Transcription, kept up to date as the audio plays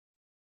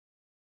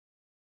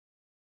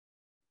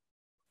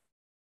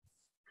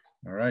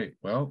All right.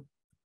 Well,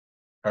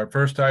 our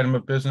first item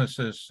of business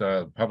is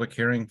public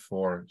hearing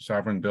for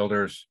Sovereign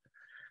Builders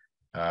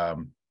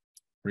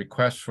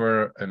request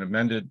for an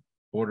amended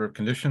order of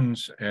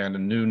conditions and a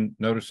new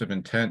notice of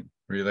intent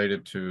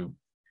related to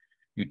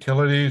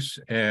utilities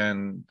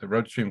and the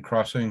road stream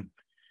crossing.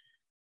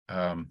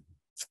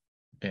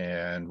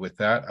 And with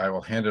that, I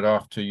will hand it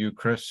off to you,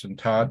 Chris and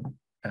Todd,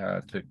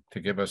 to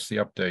give us the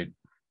update.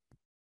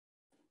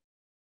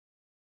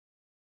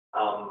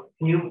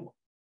 Can you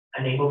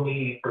enable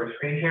me for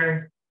screen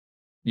sharing?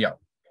 Yeah.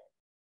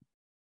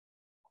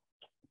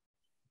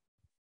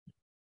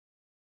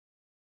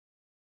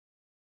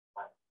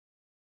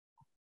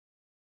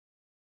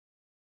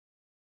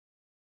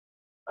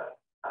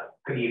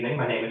 Good evening.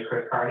 My name is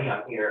Chris Carney.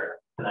 I'm here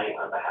tonight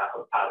on behalf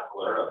of Todd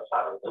Calera of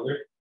Sovereign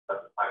Builders.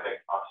 That's the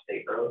project off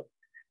State Road,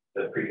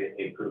 the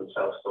previously approved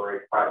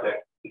self-storage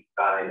project east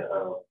side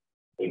of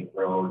State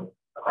Road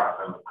across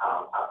from the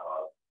town top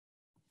of.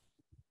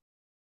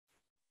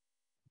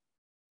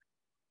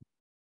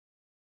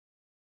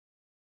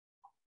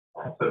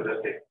 So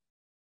just to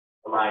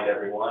remind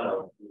everyone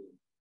of the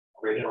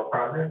original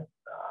project,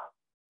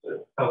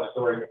 the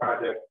self-storage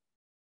project,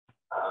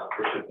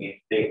 which would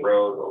be State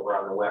Road over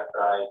on the west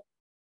side.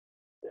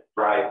 This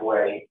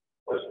driveway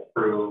was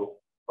approved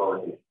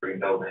for these three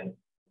buildings,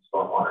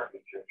 stormwater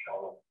features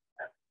shown.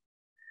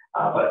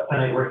 But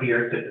tonight we're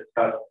here to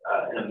discuss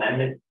an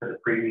amendment to the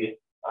previous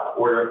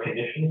order of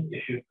conditions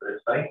issued for the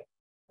site,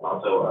 and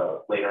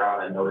also later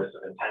on a notice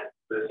of intent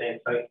for the same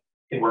site.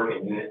 They work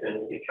in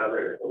unison with each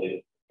other related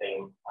to the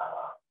same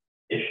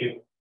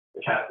issue,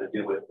 which has to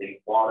do with the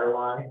water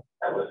line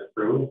that was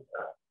approved.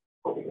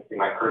 Hope you can see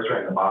my cursor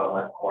in the bottom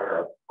left corner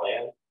of the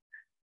plan.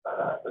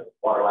 The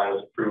water line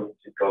was approved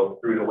to go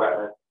through the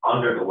wetlands,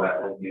 under the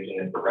wetlands,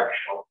 using a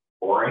directional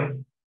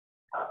boring.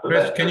 So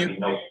Chris,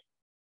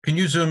 can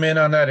you zoom in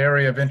on that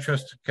area of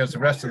interest? Because the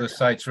rest of the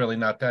site's really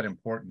not that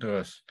important to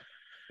us.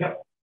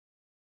 Yep.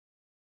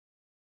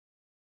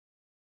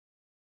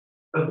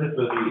 So this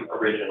was the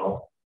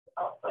original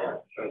plan,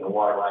 showing the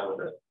water line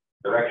with a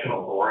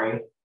directional boring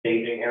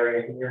staging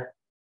area here,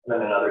 and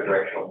then another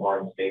directional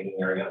boring staging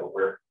area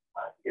over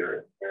here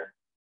and here.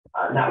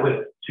 That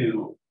was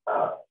to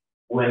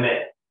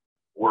limit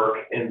work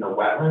in the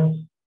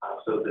wetlands.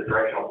 So the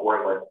directional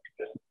boring was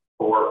just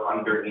bore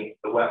underneath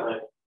the wetland,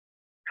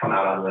 come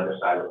out on the other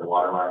side of the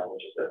water line,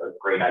 which is a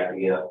great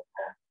idea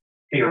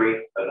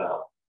theory. But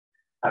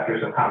after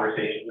some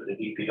conversations with the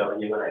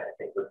DPW and I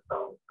think with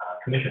some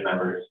commission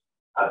members,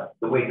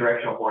 the way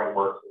directional boring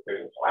works is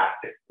there's a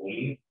plastic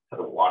sleeve to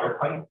the water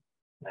pipe.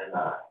 And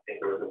I think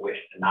there was a wish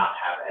to not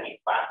have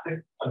any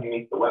plastic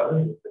underneath the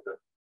wetlands. It's an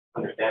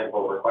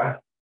understandable request.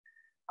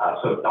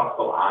 So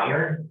ductile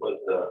iron was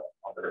the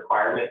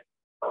requirement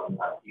from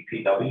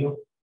DPW,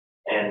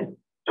 and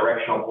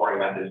directional boring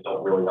methods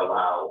don't really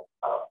allow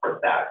for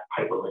that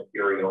type of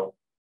material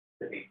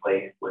to be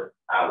placed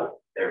without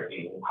there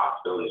being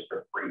possibilities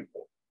for freezing.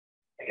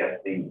 I guess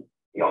the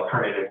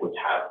alternative would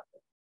have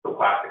the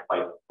plastic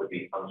pipe would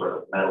be some sort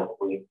of metal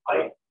sleeve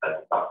pipe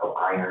that the ductile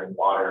iron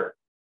water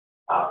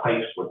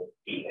pipes would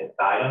be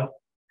inside of,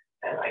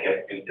 and I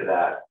guess due to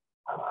that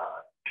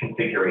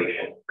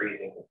configuration,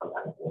 freezing is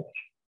sometimes an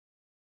issue.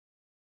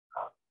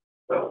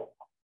 So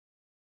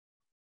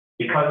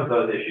because of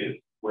those issues,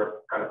 we're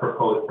going to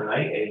propose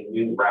tonight a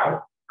new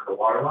route for the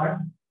water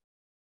line.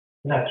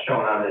 And that's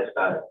shown on this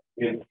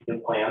new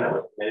plan that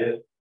was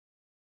submitted.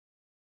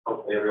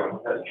 Hopefully everyone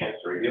has a chance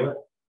to review it.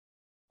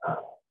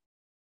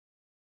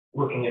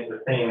 Looking at the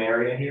same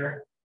area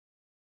here.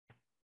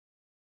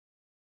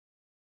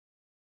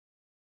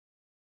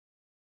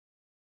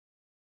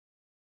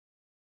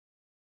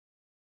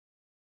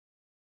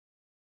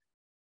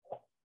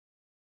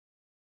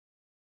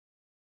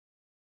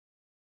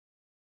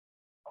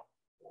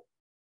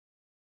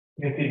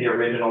 You can see the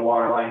original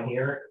water line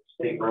here,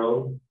 State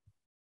Road.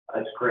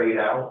 It's grayed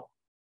out.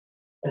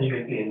 And you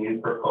can see a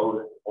new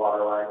proposed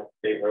water line,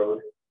 State Road.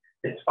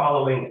 It's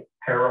following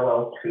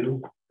parallel to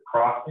the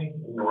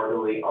crossing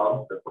northerly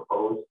of the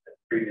proposed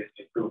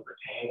previously approved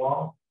retaining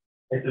wall.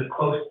 It's as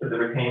close to the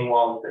retaining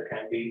wall as there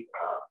can be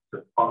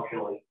to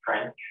functionally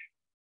trench.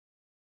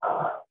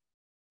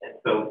 And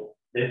so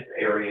this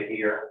area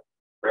here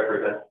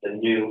represents the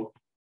new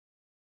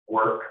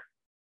work.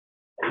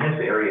 In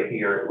this area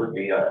here, it would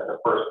be the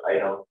first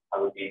item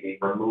would be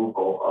the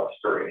removal of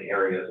certain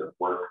areas of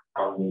work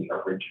from the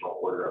original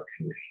order of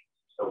conditions.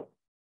 So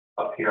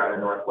up here on the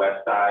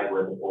northwest side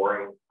where the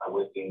boring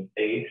was being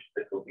staged,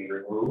 this will be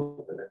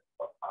removed and this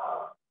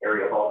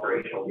area of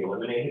alteration will be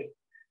eliminated.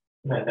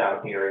 And then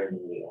down here in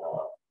the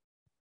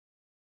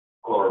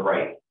lower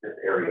right, this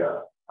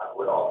area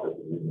would also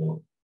be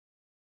removed.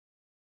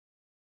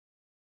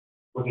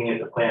 Looking at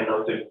the plan,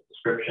 notes there's a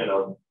description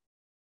of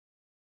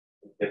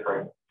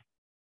different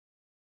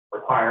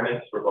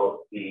requirements for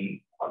both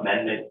the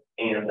amendment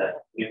and the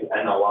new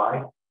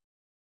NOI.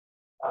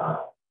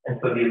 And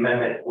so the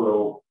amendment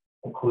will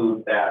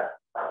include that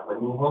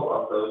removal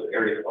of those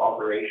areas of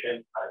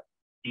alteration,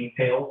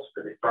 details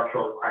for the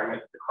structural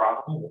requirements of the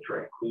crossing, which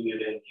were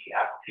included in the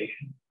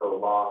application to go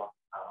along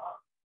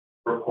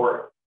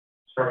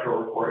structural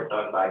report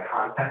done by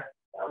Context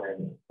down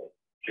in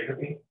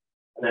Chicopee,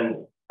 and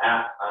then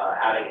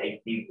adding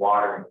a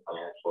dewatering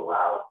plan to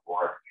allow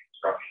for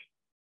construction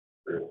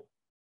through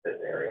this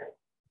area.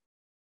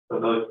 So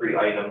those three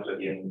items are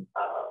the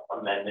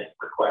amendment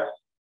requests.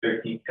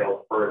 They're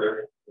detailed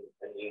further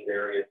in these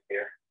areas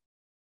here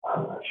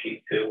on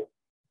sheet 2.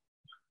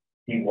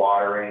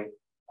 Dewatering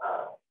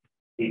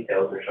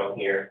details are shown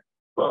here,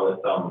 as well as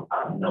some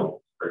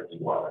notes for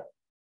dewatering.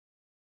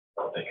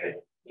 I don't think I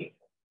need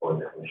for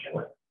the commission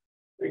with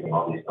reading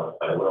all these notes,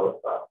 but I will if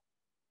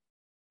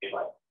you'd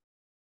like.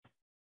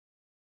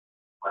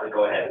 I'm going to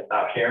go ahead and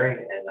stop sharing,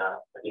 and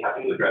I'd be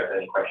happy to address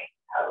any questions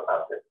you have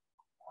about this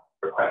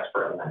request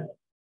for amendment.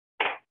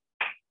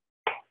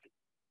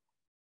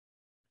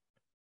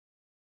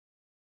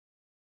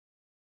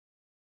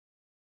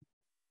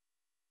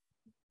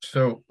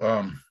 So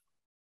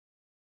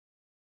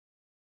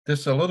this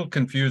is a little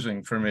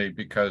confusing for me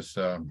because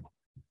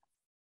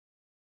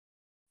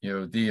you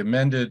know, the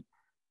amended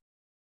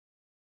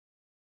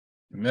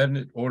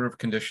order of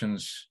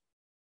conditions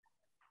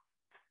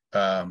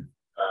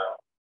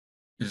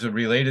is it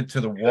related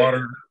to the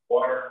water?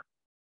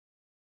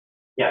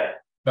 Yeah.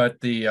 But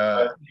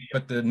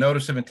the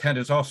notice of intent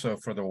is also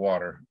for the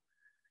water.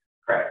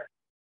 Correct.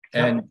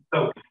 And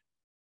so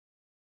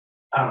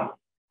I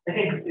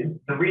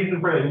think the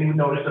reason for a new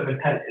notice of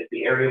intent is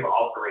the area of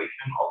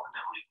alteration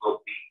ultimately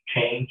will be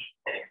changed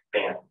and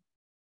expanded.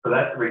 So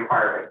that's the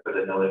requirement for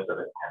the notice of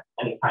intent.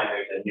 Anytime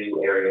there's a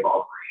new area of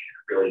alteration,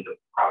 really the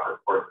proper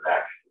course of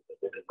action is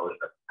the notice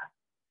of intent.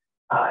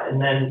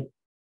 And then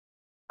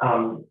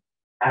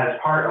as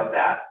part of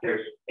that,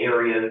 there's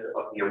areas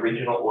of the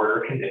original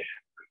order of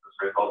conditions, which was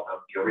a result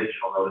of the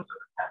original notice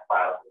of intent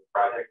filed for the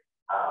project,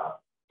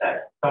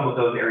 that some of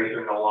those areas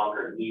are no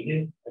longer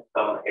needed, and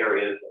some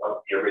areas of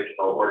the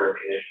original order of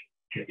conditions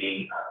can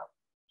be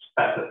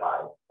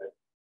specified,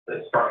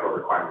 the structural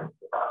requirements of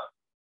the process.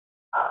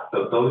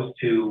 So those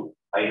two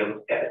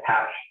items get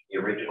attached to the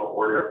original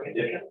order of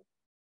conditions.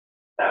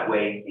 That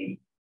way, the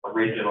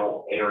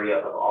original area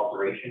of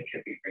alteration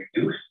can be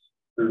reduced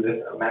through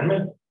this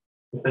amendment.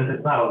 And since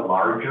it's not a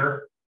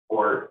larger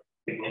or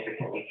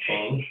significantly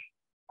changed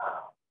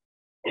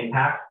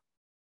impact,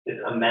 this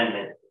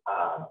amendment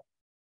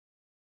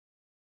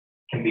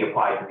can be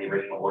applied to the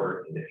original order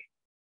of conditions.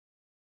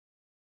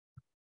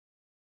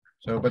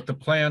 so, but the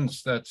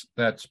plans that's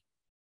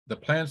the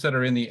plans that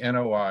are in the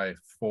NOI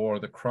for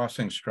the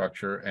crossing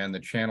structure and the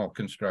channel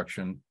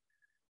construction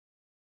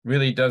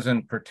really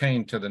doesn't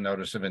pertain to the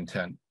notice of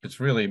intent. It's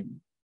really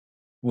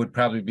would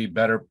probably be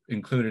better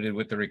included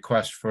with the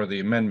request for the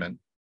amendment.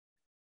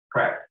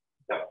 Correct.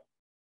 Yep.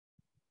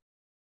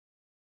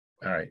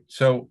 All right.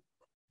 So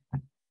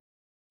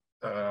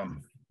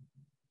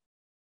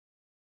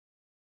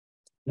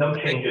no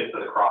changes to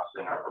the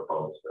crossing are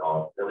proposed at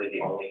all. Really,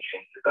 the only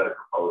changes that are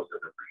proposed are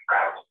the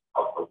rerouting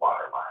of the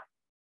water line.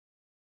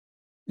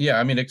 Yeah,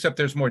 I mean, except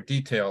there's more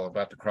detail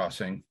about the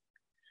crossing.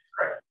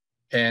 Correct.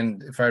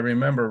 And if I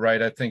remember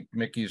right, I think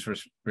Mickey's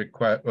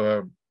request,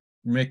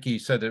 Mickey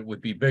said it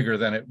would be bigger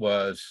than it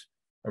was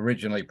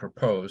originally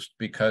proposed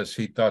because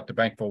he thought the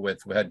bankful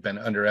width had been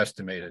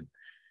underestimated.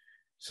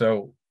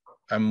 So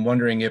I'm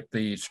wondering if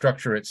the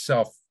structure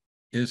itself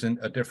isn't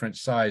a different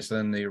size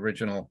than the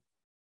original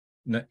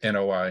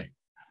NOI.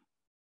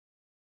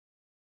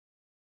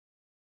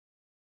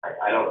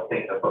 I don't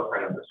think the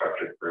footprint of the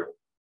structure is through.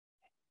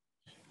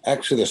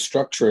 Actually, the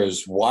structure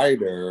is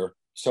wider.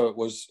 So it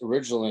was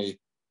originally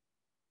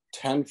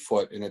 10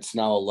 foot and it's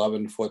now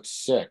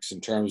 11'6"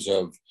 in terms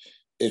of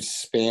it's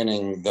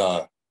spanning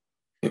the,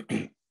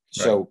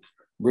 so Right.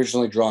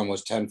 Originally drawn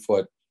was 10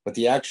 foot, but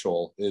the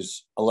actual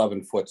is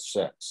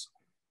 11'6".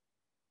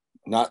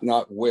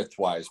 Not width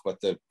wise,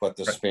 but the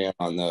Right. span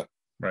on the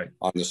Right.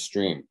 on the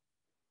stream.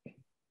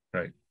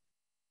 Right.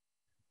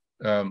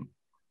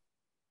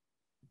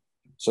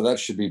 So that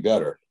should be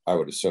better, I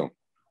would assume,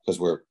 because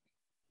we're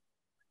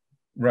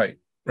Right.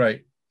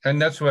 And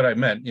that's what I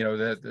meant, you know,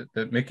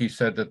 that Mickey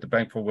said that the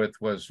bankful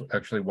width was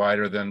actually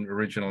wider than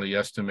originally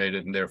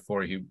estimated, and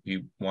therefore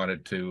he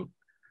wanted to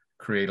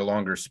create a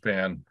longer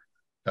span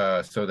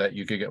so that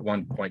you could get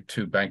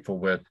 1.2 bankful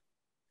width.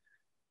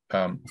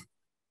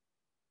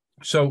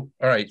 So,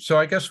 all right. So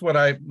I guess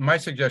my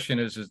suggestion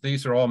is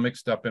these are all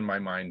mixed up in my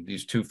mind,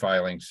 these two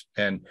filings,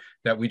 and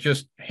that we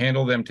just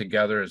handle them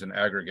together as an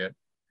aggregate.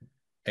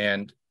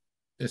 And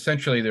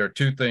essentially there are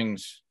two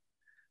things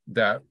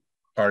that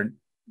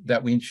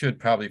we should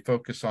probably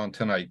focus on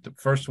tonight. The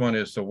first one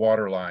is the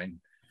water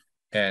line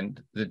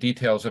and the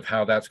details of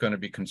how that's going to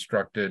be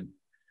constructed.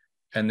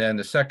 And then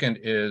the second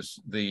is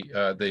the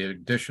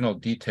additional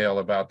detail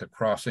about the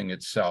crossing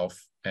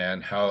itself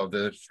and how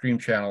the stream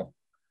channel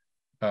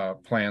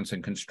plans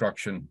and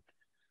construction,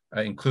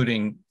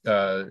 including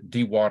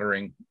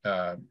dewatering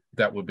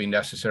that would be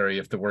necessary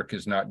if the work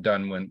is not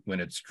done when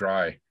it's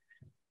dry.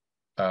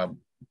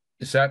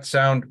 Does that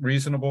sound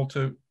reasonable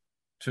to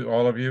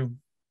all of you?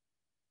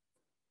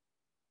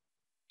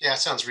 Yeah, it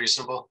sounds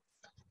reasonable.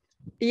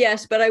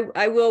 Yes, but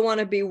I will want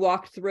to be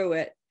walked through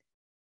it.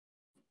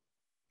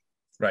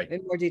 Right.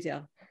 in more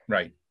detail.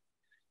 Right.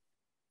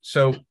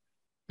 So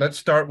let's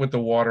start with the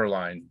water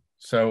line.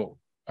 So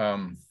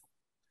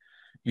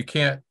you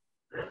can't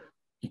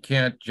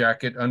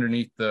jack it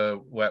underneath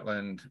the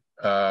wetland.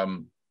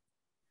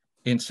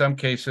 In some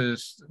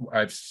cases,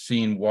 I've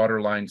seen water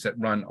lines that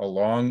run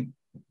along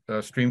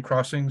stream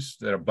crossings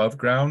that are above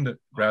ground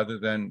rather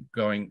than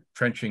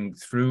trenching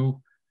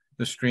through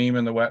the stream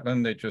and the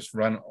wetland. They just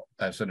run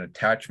as an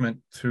attachment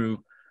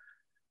through.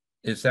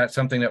 Is that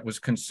something that was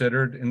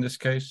considered in this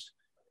case?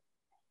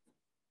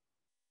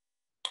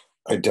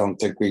 I don't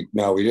think we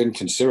didn't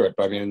consider it.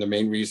 But I mean, the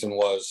main reason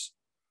was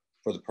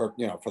for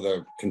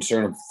the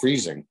concern of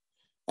freezing,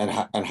 and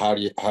how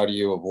do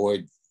you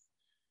avoid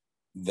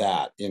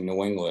that in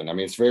New England? I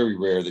mean, it's very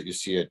rare that you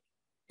see it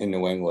in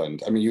New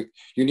England. I mean,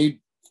 you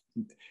need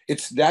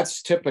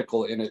that's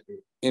typical in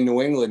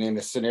New England in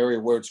a scenario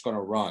where it's going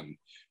to run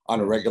on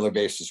a regular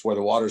basis, where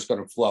the water is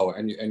going to flow,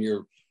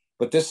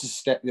 but this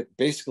is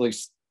basically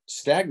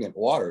stagnant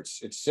water.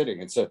 It's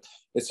sitting. It's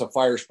a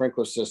fire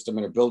sprinkler system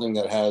in a building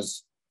that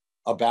has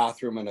a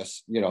bathroom and a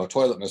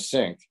toilet and a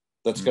sink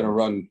that's going to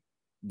run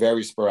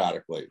very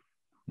sporadically.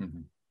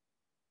 Mm-hmm.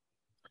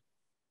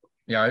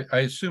 Yeah, I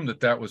assume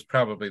that was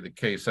probably the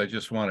case. I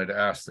just wanted to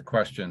ask the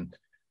question.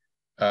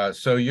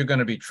 So you're going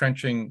to be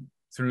trenching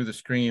through the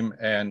stream,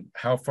 and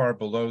how far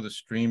below the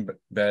stream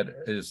bed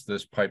is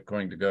this pipe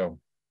going to go?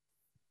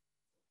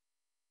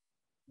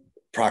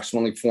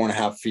 Approximately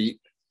 4.5 feet.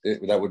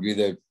 That would be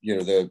the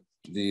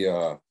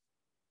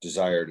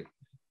desired,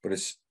 but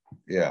it's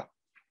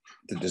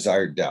the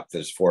desired depth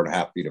is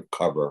 4.5 feet of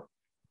cover.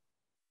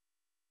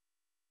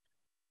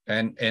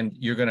 And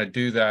you're going to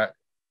do that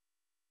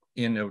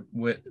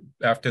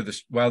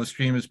while the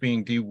stream is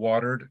being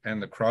dewatered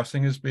and the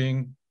crossing is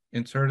being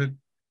inserted?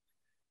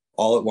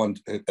 All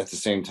at the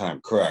same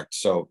time, correct.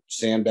 So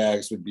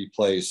sandbags would be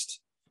placed.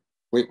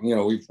 We've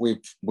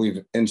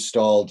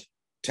installed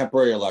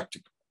temporary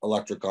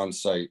electric on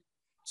site,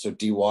 so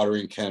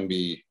dewatering can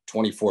be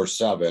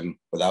 24/7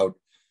 without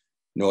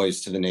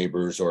noise to the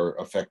neighbors or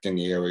affecting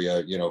the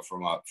area,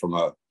 from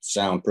a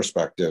sound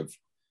perspective.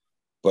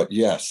 But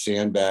yes,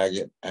 sandbag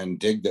it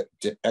and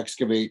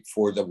excavate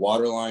for the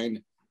water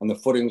line and the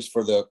footings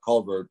for the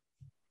culvert,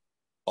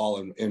 all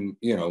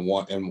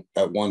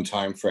at one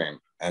time frame,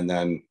 and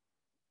then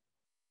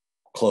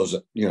close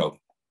it.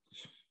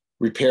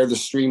 Repair the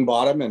stream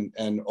bottom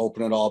and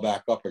open it all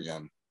back up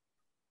again.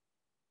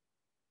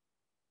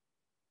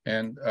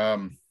 And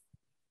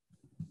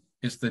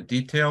is the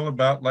detail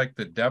about like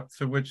the depth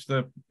to which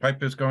the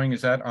pipe is going,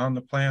 is that on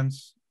the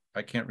plans?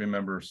 I can't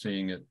remember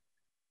seeing it.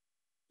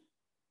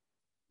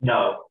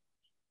 No.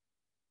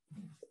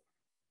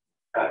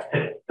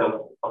 The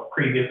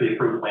previously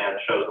approved plan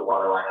shows the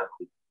water line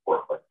of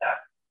 4 foot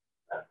depth.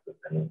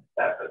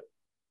 That's a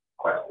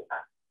question.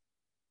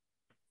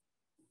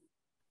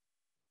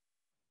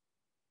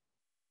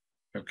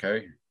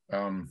 Okay.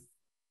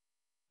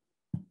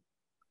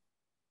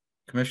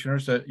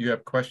 Commissioners, that you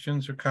have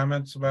questions or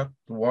comments about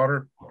the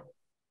water?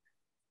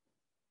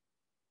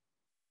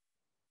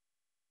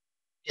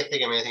 Can't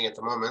think of anything at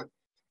the moment.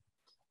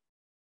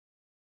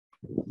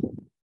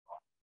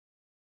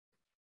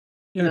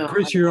 Yeah, No,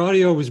 Chris, your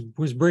audio was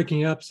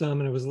breaking up some,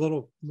 and it was a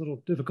little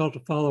difficult to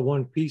follow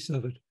one piece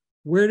of it.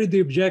 Where did the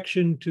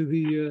objection to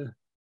the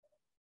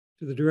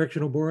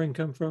directional boring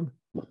come from?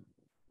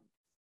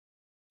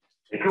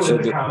 It was a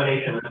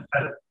combination of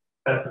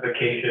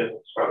specifications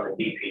from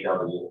the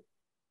DPW.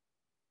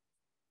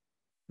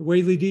 The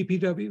Whately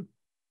DPW?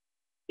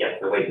 Yes,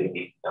 the Whately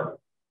DPW.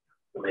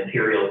 The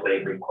materials they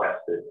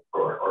requested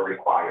or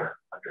require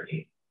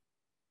underneath.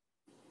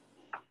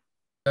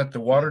 At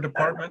the water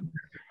department?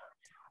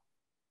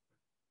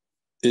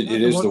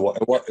 It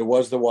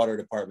was the water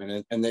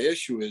department, and the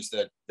issue is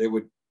that they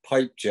would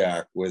pipe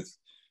jack with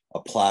a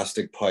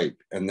plastic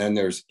pipe, and then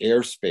there's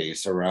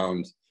airspace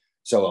around,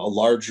 so a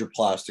larger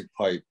plastic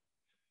pipe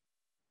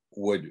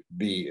would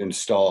be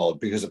installed,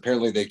 because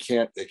apparently they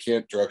can't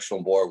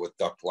directional bore with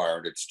ductile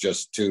iron. It's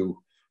just too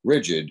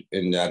rigid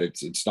in that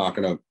it's not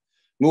going to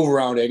move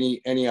around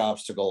any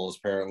obstacles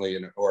apparently,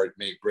 or it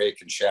may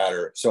break and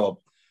shatter.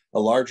 So a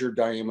larger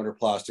diameter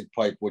plastic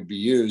pipe would be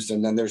used,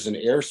 and then there's an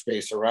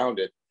airspace around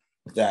it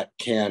that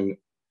can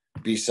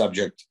be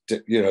subject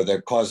to,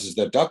 that causes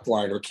the ductile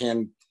iron, or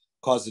can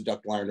cause the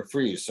ductile iron to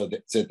freeze. So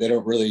they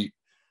don't really,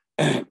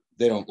 they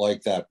don't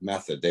like that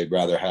method. They'd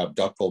rather have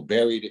ductile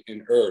buried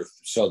in earth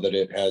so that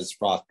it has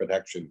frost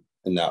protection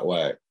in that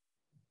way.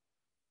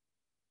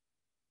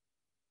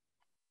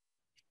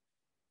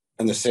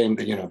 And the same,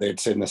 they'd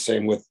say the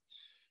same with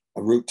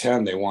Route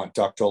 10. They want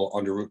ductile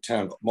under Route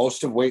 10.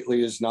 Most of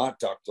Whately is not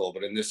ductile,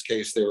 but in this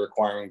case, they're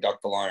requiring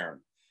ductile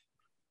iron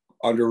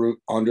under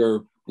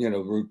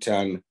Route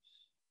 10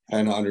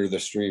 and under the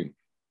stream.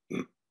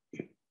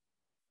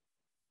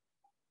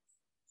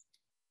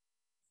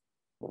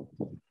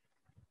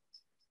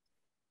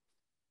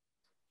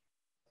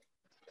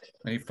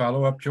 Any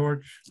follow-up,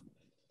 George?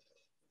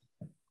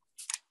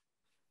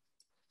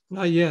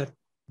 Not yet.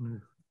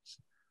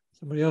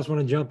 Somebody else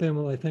want to jump in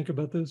while I think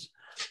about this?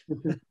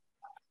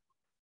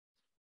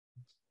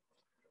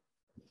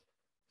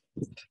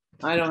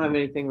 I don't have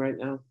anything right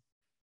now.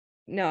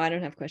 No, I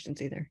don't have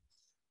questions either.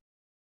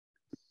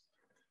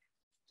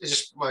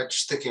 Just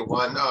thinking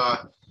one,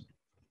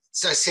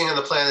 seeing on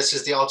the plan, this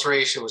is the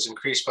alteration was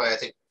increased by, I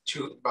think,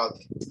 about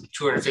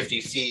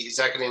 250 feet. Is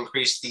that going to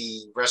increase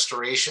the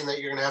restoration that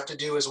you're going to have to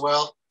do as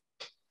well?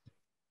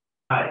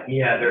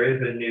 Yeah, there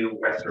is a new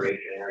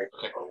restoration area.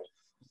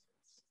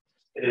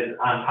 It is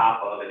on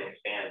top of and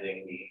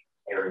expanding the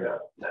area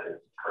that is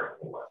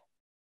currently left.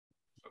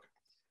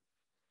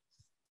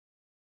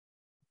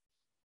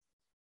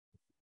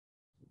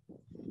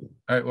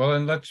 All right, well,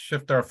 then let's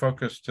shift our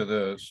focus to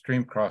the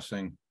stream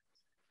crossing.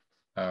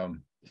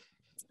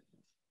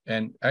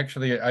 And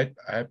actually, I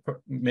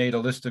made a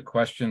list of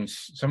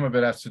questions. Some of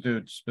it has to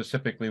do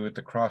specifically with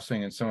the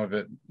crossing and some of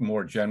it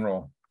more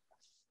general.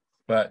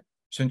 But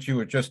since you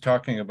were just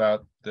talking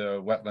about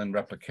the wetland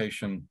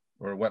replication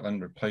or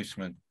wetland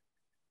replacement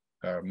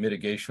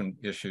mitigation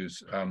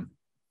issues,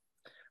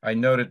 I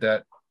noted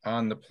that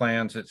on the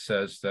plans, it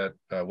says that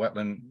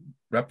wetland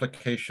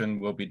replication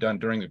will be done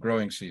during the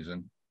growing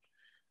season,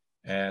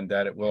 and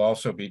that it will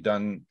also be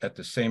done at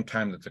the same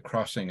time that the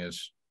crossing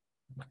is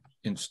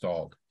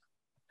installed.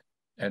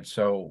 And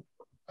so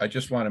I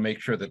just want to make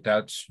sure that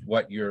that's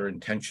what your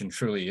intention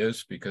truly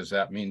is, because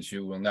that means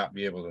you will not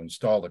be able to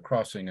install the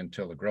crossing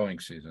until the growing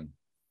season.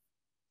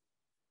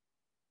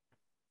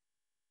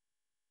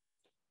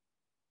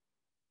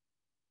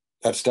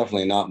 That's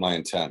definitely not my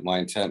intent. My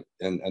intent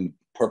and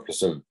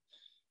purpose of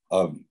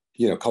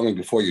coming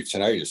before you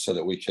tonight is so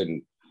that we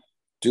can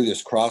do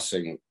this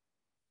crossing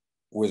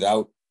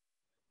without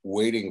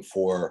waiting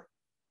for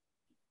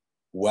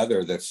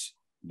weather that's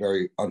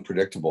very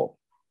unpredictable.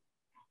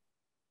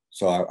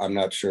 So I'm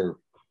not sure.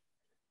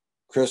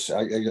 Chris,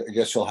 I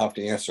guess you'll have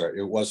to answer it.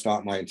 It was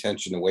not my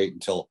intention to wait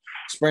until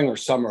spring or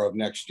summer of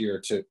next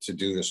year to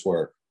do this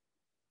work.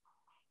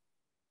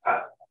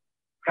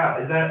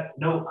 Scott, is that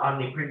note on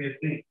the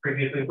previously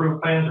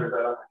approved plans, or is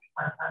that on the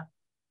plan?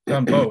 It's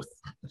on both.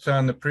 It's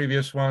on the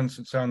previous ones.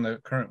 It's on the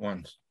current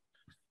ones.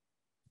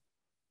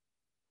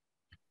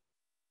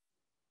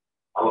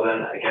 Well,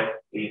 then I guess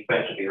the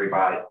plan should be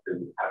revised to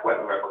have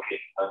wetland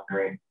replication done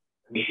during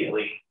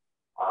immediately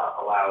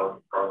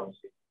allowed growing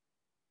season.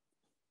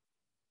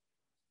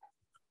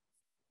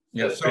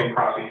 Yeah, the stream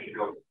crossing should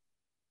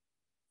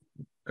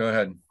go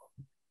ahead.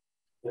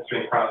 The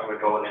stream crossing would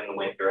go in the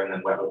winter, and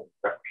then wetland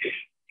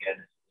replication again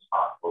as soon as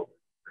possible.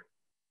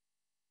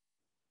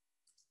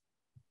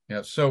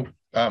 Yeah, so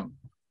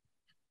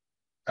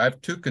I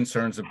have two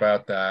concerns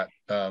about that.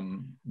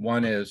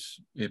 One is,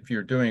 if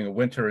you're doing a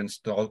winter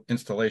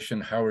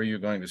installation, how are you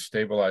going to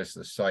stabilize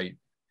the site,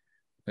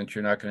 since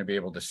you're not going to be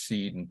able to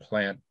seed and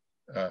plant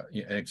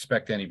and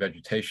expect any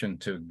vegetation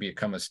to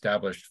become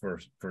established for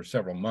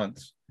several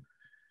months?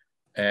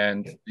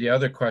 And the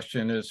other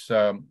question is,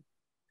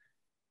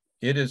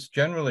 it is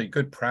generally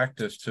good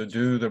practice to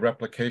do the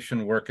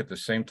replication work at the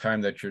same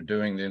time that you're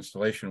doing the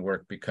installation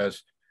work,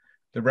 because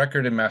the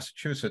record in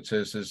Massachusetts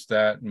is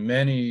that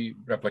many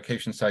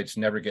replication sites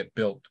never get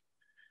built.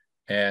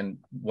 And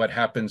what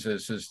happens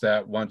is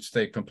that once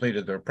they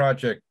completed their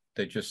project,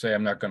 they just say,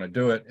 I'm not going to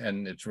do it.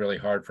 And it's really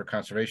hard for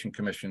conservation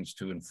commissions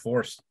to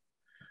enforce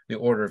the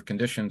order of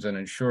conditions and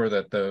ensure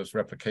that those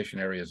replication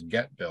areas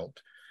get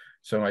built.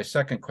 So my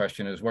second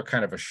question is, what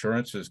kind of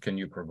assurances can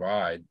you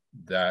provide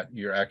that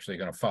you're actually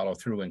going to follow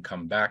through and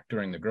come back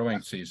during the growing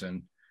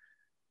season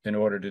in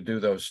order to do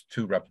those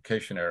two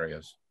replication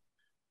areas?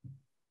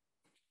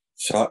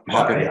 So I'm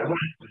happy to,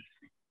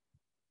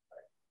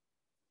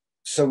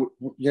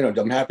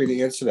 I'm happy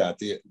to answer that.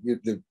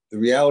 The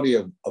reality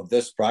of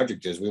this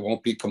project is we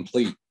won't be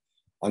complete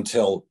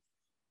until,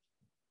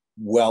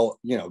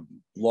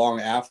 long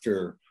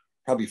after,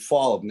 probably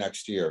fall of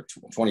next year,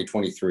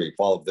 2023,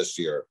 fall of this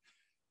year.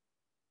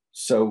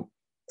 So,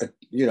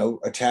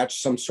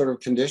 attach some sort of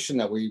condition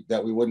that we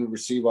wouldn't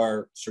receive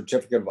our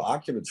certificate of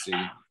occupancy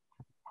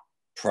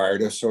prior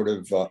to sort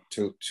of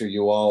to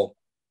you all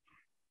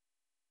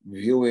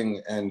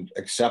viewing and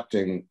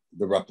accepting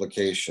the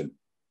replication,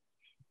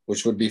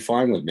 which would be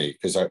fine with me,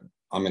 because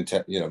I'm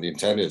intent. The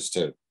intent is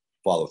to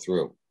follow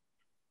through.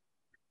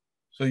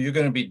 So you're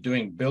going to be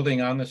doing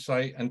building on the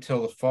site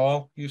until the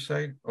fall, you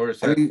say, or is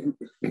that?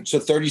 It's a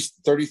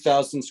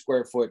 30,000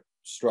 square foot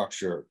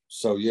structure.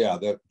 So yeah,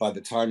 that by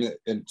the time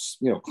it's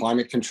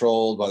climate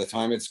controlled, by the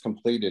time it's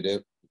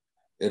completed,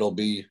 it'll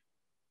be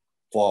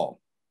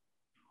fall.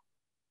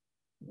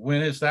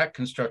 When is that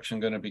construction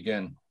going to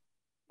begin?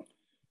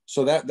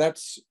 So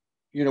that's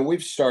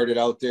we've started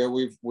out there.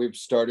 We've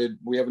started.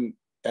 We haven't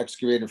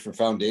excavated for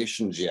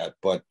foundations yet,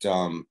 but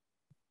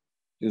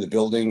the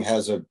building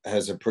has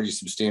a pretty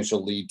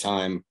substantial lead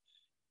time.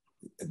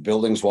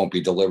 Buildings won't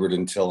be delivered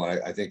until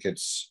I think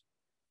it's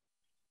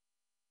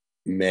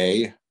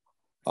May.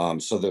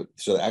 So the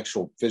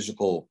actual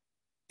physical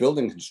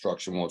building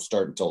construction won't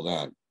start until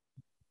then.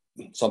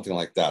 Something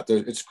like that.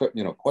 It's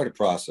quite a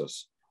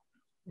process.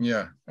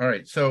 Yeah. All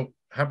right. So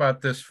how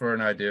about this for an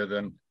idea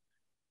then?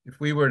 If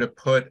we were to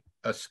put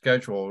a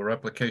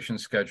replication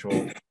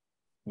schedule,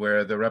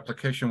 where the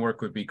replication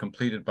work would be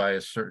completed by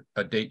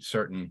a date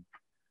certain,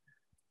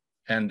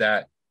 and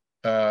that,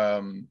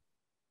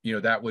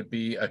 that would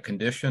be a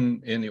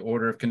condition in the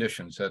order of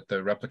conditions, that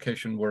the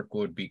replication work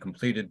would be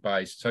completed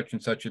by such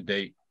and such a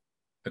date,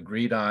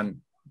 agreed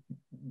on,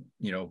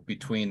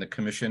 between the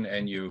commission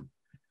and you.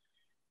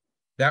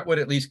 That would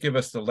at least give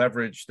us the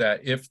leverage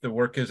that if the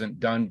work isn't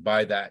done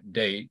by that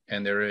date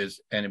and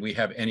we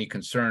have any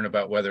concern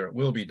about whether it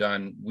will be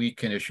done, we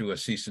can issue a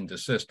cease and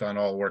desist on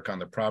all work on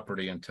the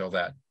property until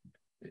that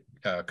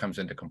comes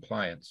into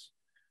compliance.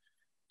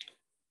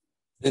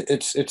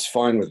 It's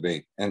fine with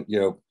me, and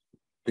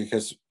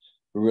because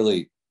we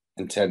really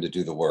intend to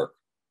do the work.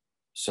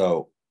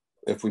 So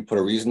if we put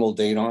a reasonable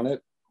date on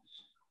it,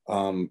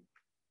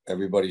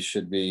 everybody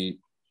should be,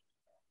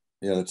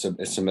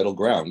 it's a middle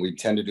ground. We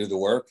tend to do the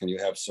work, and you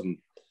have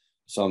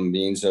some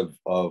means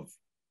of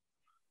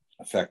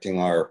affecting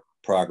our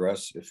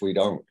progress if we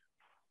don't.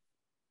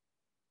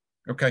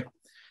 Okay,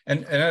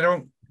 and I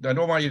don't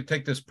want you to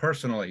take this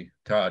personally,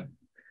 Todd.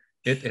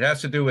 It has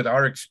to do with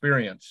our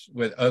experience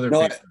with other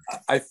people.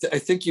 I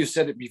think you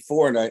said it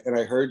before, and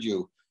I heard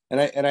you,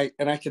 and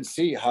I can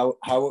see how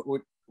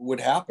it would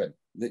happen.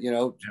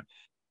 That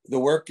the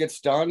work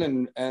gets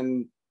done,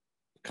 and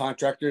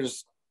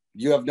contractors,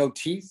 you have no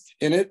teeth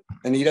in it,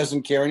 and he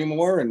doesn't care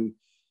anymore, and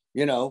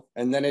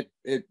and then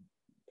it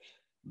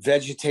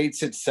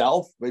vegetates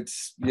itself.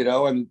 It's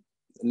and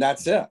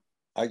that's it.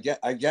 I get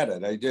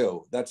it. I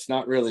do. That's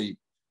not really.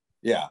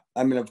 Yeah,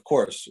 I mean, of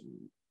course,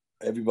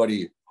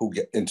 everybody who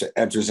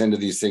enters into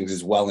these things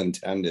is well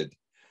intended.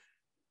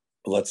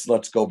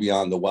 Let's go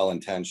beyond the well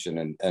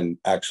intention and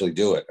actually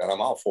do it, and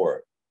I'm all for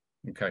it.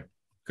 Okay,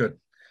 good.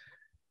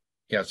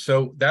 Yeah,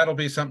 so that'll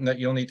be something that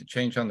you'll need to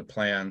change on the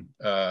plan,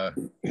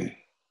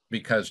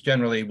 because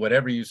generally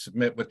whatever you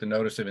submit with the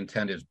notice of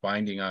intent is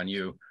binding on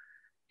you,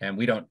 and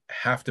we don't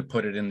have to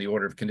put it in the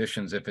order of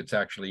conditions if it's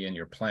actually in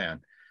your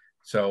plan.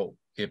 So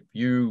if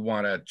you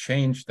want to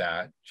change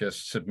that,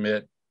 just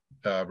submit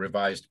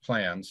revised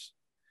plans.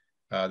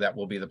 That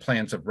will be the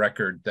plans of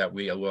record that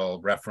we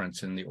will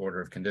reference in the order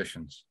of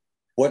conditions.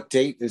 What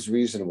date is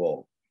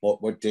reasonable?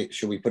 What date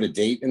should we put a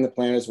date in the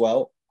plan as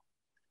well?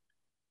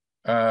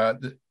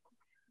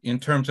 In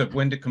terms of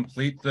when to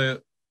complete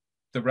the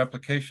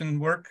replication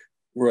work?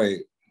 Right,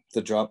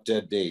 the drop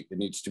dead date. It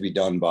needs to be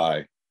done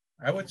by.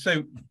 I would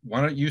say,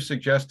 why don't you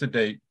suggest a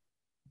date?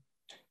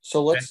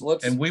 So let's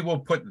and we will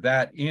put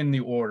that in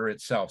the order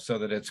itself so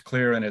that it's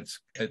clear and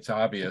it's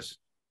obvious.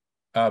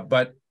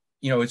 But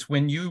it's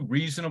when you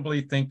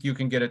reasonably think you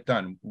can get it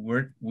done.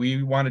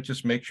 We want to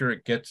just make sure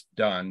it gets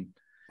done.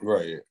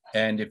 Right.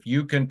 And if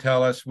you can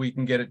tell us we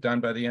can get it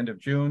done by the end of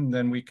June,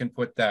 then we can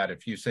put that.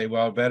 If you say,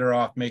 well, better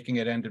off making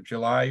it end of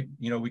July,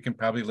 we can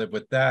probably live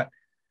with that.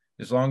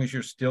 As long as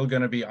you're still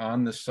going to be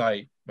on the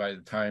site by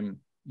the time,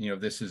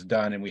 this is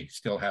done and we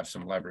still have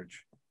some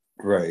leverage.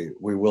 Right.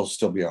 We will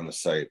still be on the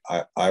site.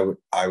 I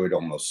would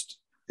almost,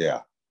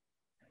 yeah.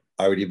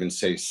 I would even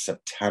say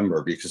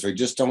September, because we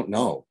just don't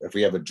know if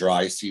we have a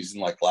dry season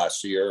like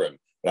last year,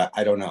 but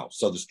I don't know.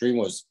 So the stream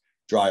was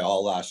dry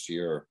all last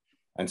year.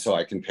 And so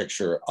I can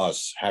picture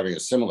us having a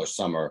similar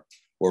summer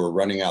where we're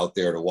running out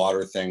there to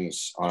water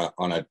things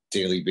on a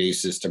daily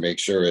basis to make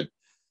sure it,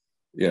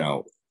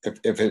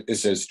 if it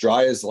is as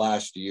dry as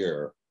last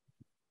year,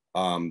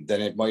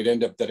 then it might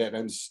end up that it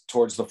ends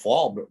towards the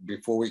fall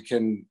before we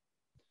can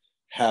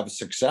have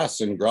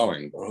success in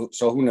growing.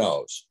 So who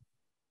knows?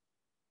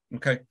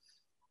 Okay.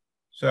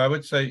 So I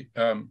would say,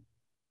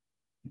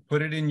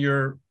 put it in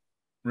your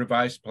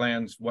revised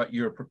plans, what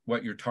your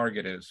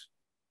target is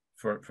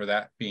for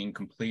that being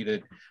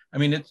completed. I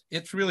mean,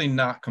 it's really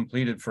not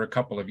completed for a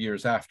couple of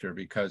years after,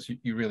 because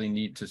you really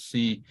need to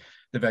see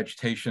the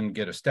vegetation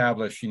get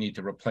established. You need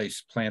to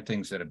replace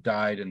plantings that have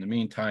died in the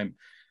meantime.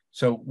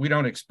 So we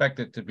don't expect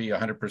it to be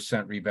 100%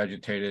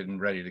 revegetated and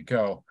ready to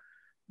go,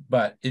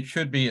 but it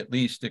should be at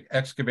least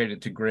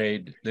excavated to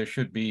grade. There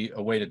should be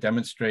a way to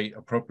demonstrate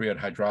appropriate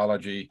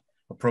hydrology,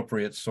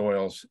 appropriate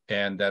soils,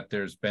 and that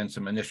there's been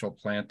some initial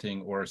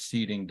planting or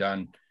seeding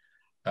done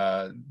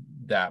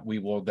that we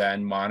will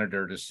then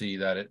monitor to see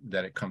that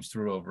it comes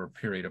through over a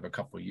period of a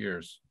couple of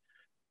years.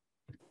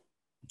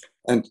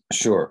 And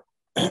sure.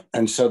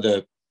 And so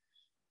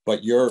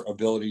but your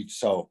ability,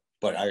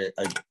 but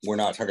we're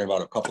not talking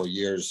about a couple of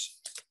years.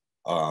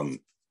 A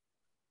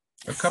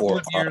couple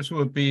of years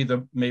would be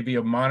maybe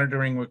a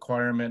monitoring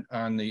requirement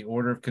on the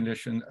order of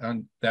condition,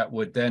 that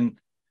would then,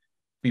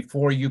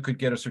 before you could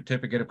get a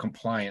certificate of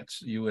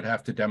compliance, you would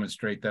have to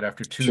demonstrate that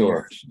after 2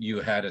 years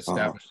you had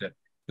established it.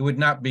 It would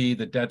not be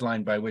the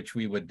deadline by which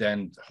we would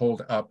then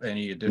hold up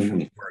any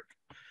additional work.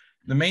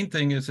 The main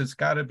thing is it's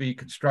got to be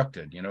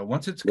constructed.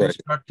 Once it's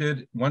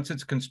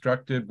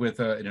constructed, with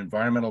an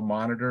environmental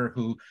monitor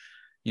who,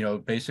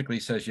 basically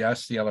says,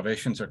 yes, the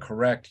elevations are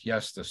correct.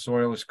 Yes, the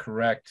soil is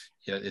correct.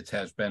 It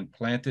has been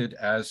planted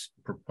as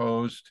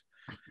proposed.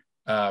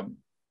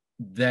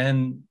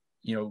 Then,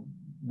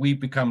 we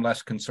become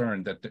less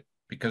concerned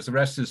because the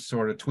rest is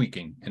sort of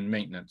tweaking and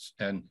maintenance.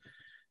 And,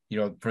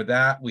 for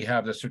that, we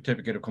have the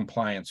certificate of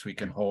compliance we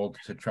can hold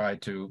to try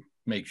to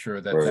make sure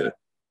that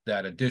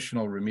that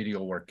additional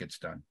remedial work gets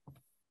done.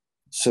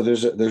 So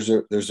there's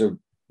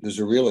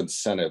a real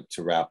incentive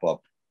to wrap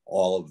up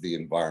all of the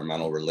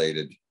environmental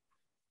related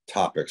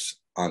topics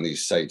on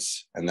these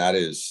sites, and that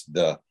is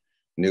the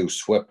new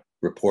SWIP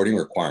reporting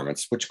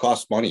requirements, which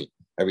cost money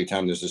every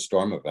time there's a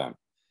storm event.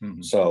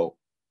 Mhm. So,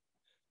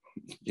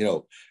 you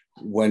know,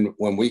 when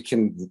we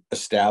can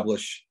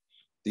establish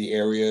the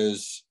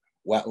areas,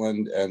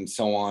 wetland and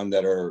so on,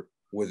 that are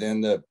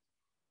within the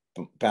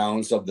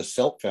bounds of the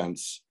silt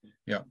fence,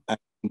 Yeah, and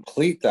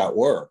complete that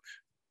work,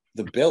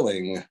 the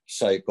billing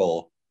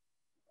cycle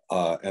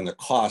and the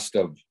cost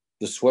of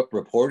the SWIP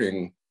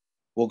reporting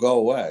will go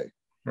away.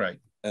 right.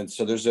 And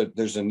so there's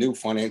a new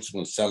financial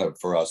incentive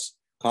for us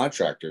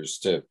contractors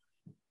to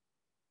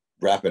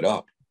wrap it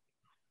up.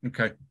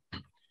 Okay.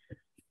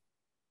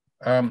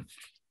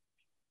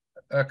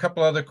 A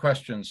couple other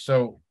questions.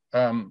 So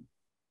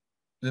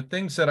the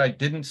things that I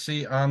didn't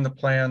see on the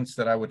plans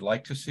that I would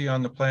like to see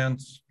on the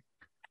plans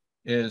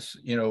is,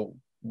 you know,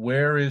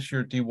 where is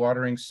your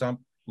dewatering sump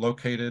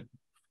located?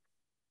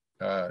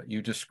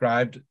 You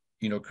described,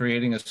 you know,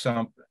 creating a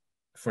sump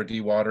for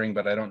dewatering,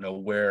 but I don't know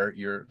where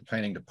you're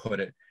planning to put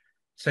it.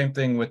 Same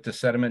thing with the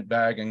sediment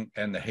bag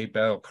and the hay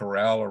bale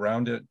corral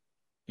around it.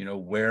 You know,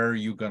 where are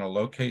you going to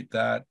locate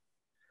that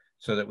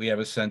so that we have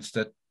a sense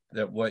that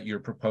what you're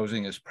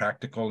proposing is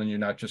practical and you're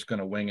not just going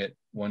to wing it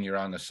when you're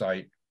on the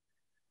site.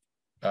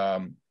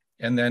 And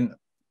then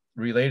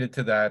related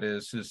to that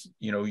is,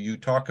 you know, you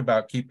talk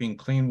about keeping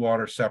clean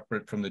water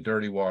separate from the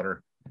dirty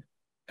water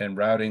and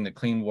routing the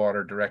clean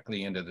water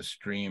directly into the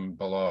stream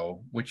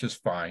below, which is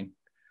fine.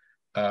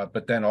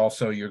 But then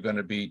also you're going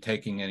to be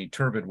taking any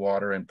turbid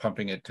water and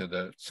pumping it to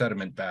the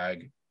sediment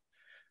bag.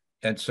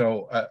 And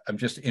so I'm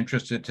just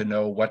interested to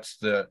know what's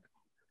the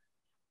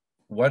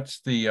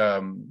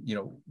you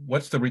know,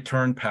 what's the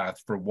return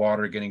path for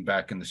water getting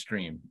back in the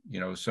stream, you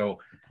know? So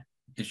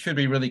it should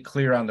be really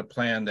clear on the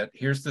plan that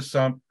here's the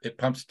sump, it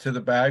pumps to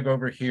the bag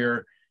over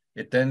here.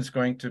 It then is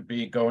going to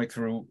be going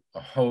through a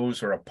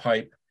hose or a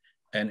pipe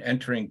and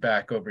entering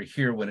back over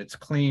here when it's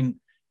clean.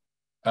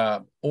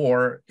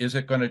 Or is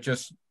it going to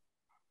just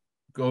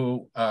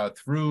go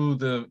through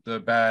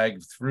the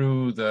bag,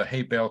 through the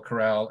hay bale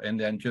corral, and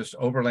then just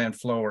overland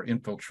flow or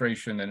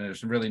infiltration, and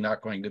there's really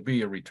not going to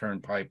be a return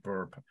pipe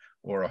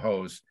or a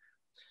hose?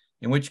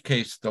 In which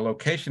case, the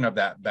location of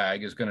that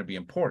bag is going to be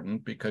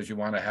important because you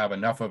want to have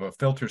enough of a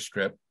filter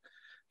strip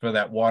for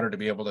that water to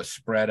be able to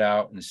spread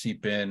out and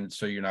seep in,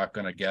 so you're not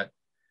going to get,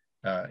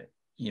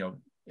 you know,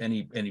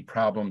 any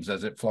problems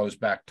as it flows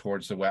back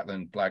towards the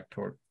wetland,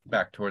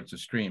 back towards the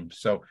stream.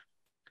 So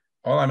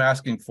all I'm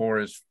asking for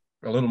is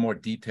a little more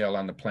detail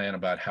on the plan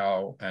about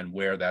how and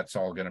where that's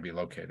all going to be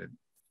located.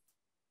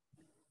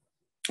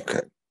 Okay.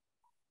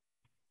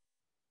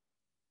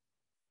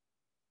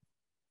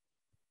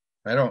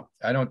 I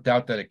don't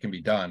doubt that it can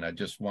be done. I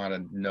just want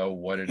to know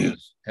what it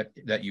is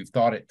that you've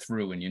thought it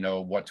through and you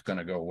know what's going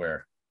to go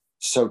where.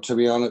 So to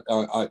be honest,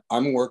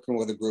 I'm working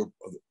with a group.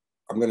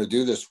 I'm going to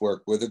do this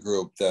work with a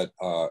group that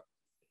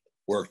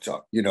worked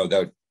up, you know,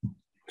 that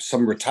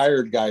some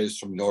retired guys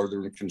from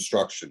Northern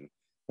Construction,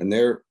 and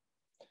their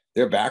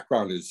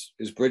background is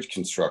bridge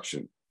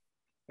construction.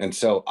 And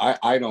so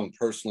I don't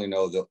personally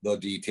know the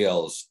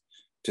details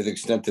to the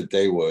extent that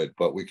they would,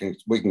 but we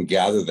can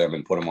gather them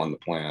and put them on the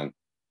plan.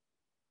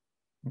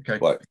 Okay.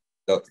 But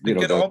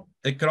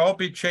it could all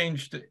be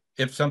changed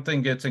if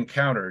something gets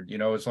encountered, you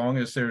know, as long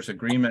as there's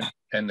agreement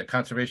and the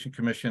Conservation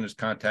Commission is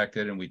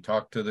contacted and we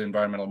talk to the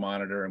environmental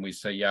monitor and we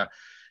say, yeah,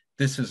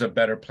 this is a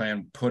better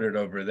plan, put it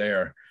over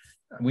there.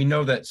 We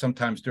know that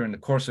sometimes during the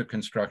course of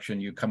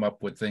construction, you come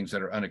up with things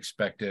that are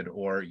unexpected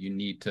or you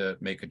need to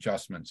make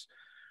adjustments.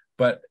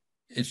 But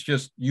it's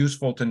just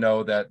useful to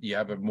know that you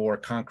have a more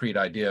concrete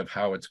idea of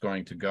how it's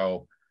going to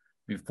go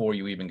before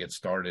you even get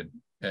started.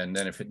 And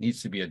then if it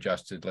needs to be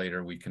adjusted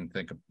later, we can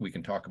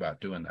talk about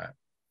doing that.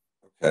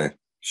 Okay,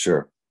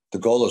 sure. The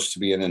goal is to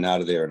be in and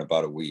out of there in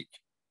about a week,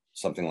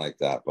 something like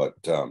that. But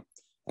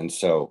and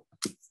so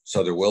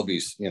there will be,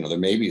 you know, there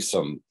may be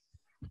some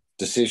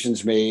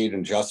decisions made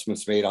and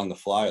adjustments made on the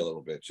fly a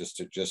little bit, just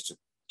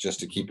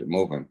to keep it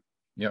moving.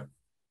 Yep.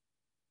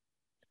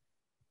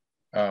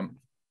 And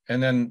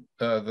then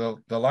the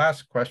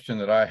last question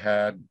that I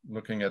had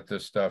looking at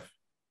this stuff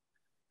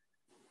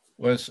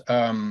was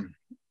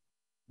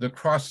the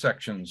cross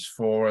sections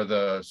for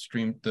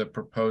the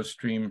proposed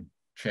stream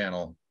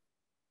channel.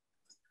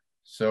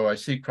 So I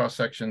see cross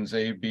sections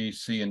A, B,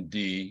 C, and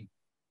D.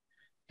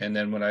 And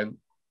then when I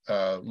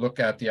look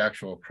at the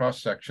actual cross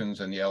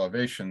sections and the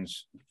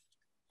elevations,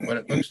 what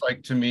it looks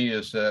like to me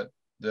is that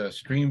the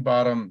stream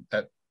bottom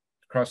at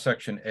cross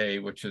section A,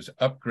 which is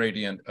up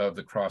gradient of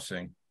the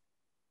crossing,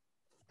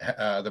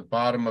 the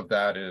bottom of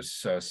that is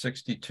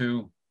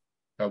 162.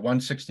 And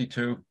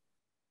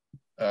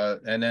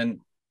then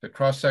the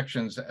cross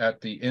sections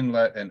at the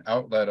inlet and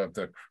outlet of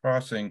the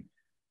crossing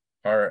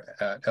are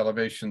at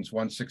elevations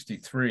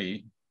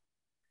 163.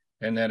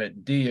 And then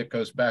at D, it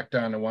goes back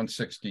down to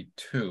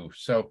 162.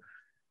 So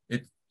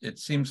it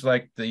seems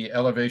like the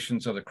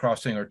elevations of the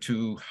crossing are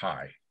too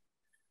high.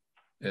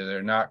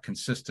 They're not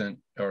consistent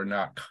or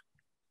not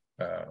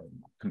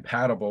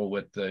compatible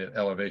with the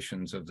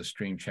elevations of the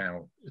stream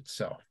channel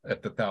itself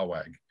at the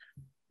Thalweg.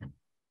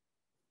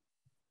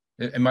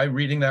 Am I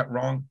reading that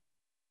wrong?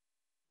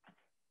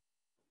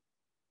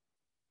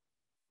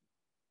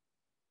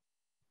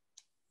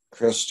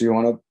 Chris, do you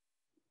want to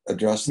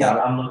address Yeah,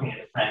 that? I'm looking at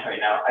the plan right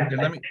now. I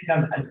think I'm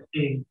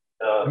seeing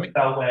the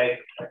Thalweg,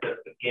 the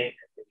begin,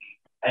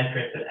 the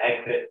entrance and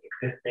exit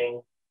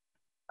existing,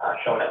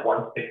 shown at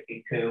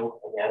 162.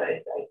 And yeah,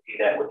 I see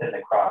that within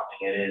the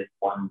crossing it is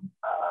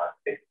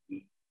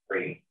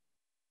 163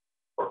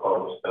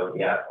 proposed. So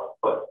yeah, a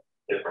foot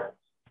difference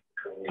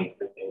between the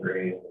existing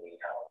grade and the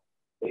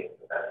base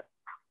of that.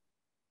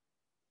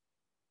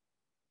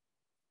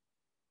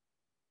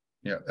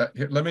 Yeah,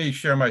 here, let me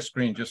share my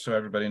screen just so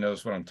everybody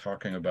knows what I'm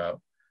talking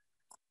about.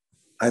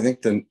 I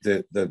think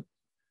the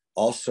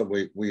also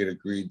we had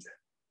agreed.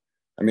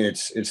 I mean,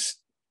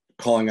 it's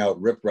calling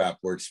out riprap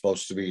where it's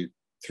supposed to be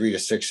 3 to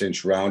 6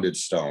 inch rounded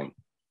stone.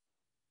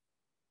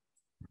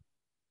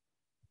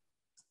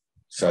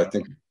 So I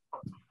think.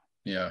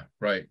 Yeah,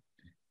 right.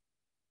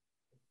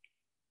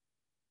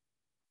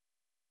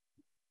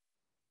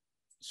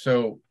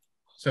 So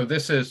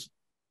this is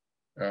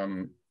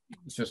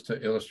just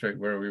to illustrate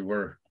where we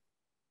were.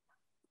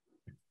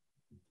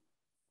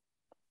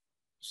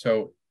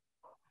 So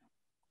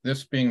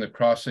this being the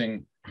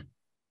crossing,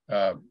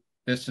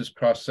 this is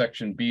cross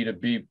section B to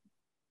B,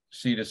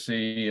 C to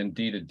C, and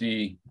D to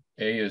D.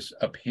 A is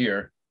up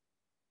here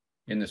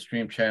in the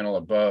stream channel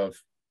above.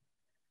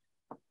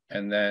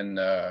 And then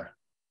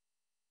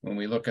when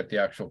we look at the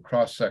actual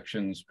cross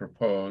sections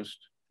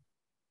proposed,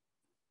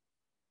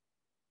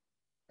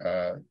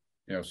 you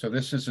know, so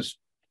this is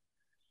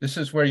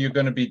where you're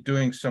going to be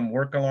doing some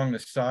work along the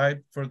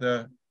side for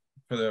the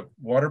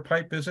water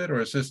pipe, is it,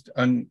 or is this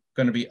going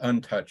to be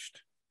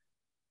untouched?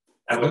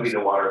 That would be the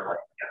water pipe.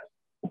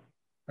 Yeah.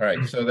 All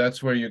right, so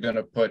that's where you're going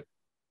to put.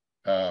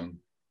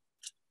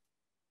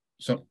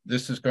 So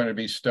this is going to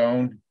be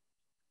stone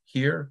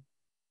here.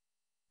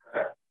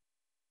 Okay.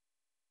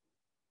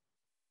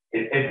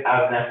 It's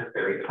as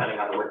necessary, depending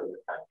on the width of the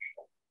tank.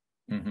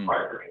 Mm-hmm.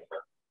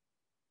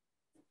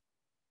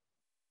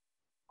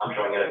 I'm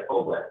showing it at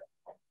full width.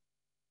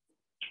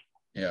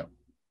 Yeah,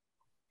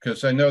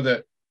 because I know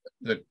that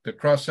the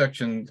cross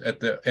section at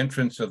the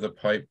entrance of the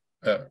pipe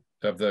of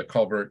the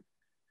culvert,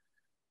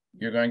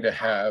 you're going to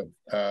have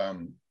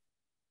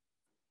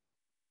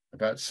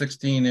about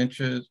 16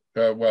 inches,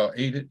 well,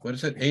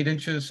 8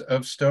 inches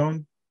of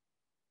stone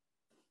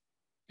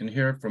in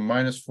here from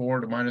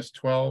 -4 to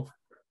 -12.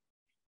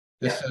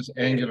 This says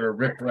angular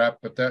riprap,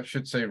 but that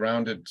should say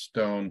rounded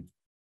stone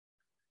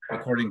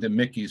according to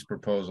Mickey's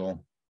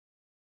proposal.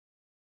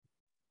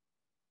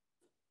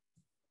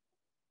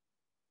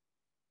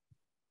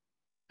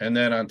 And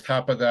then on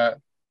top of that,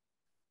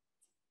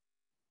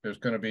 there's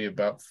going to be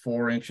about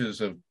 4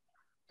 inches of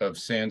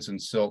sands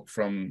and silt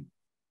from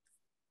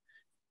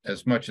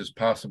as much as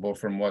possible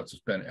from what's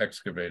been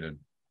excavated,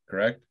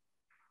 correct?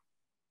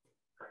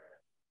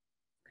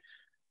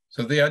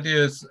 So the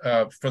idea is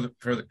for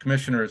the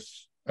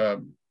commissioners,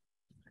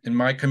 in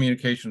my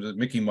communications with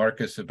Mickey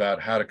Marcus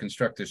about how to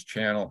construct this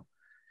channel,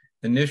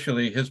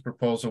 initially his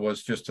proposal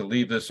was just to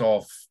leave this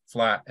all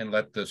flat and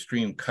let the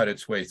stream cut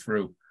its way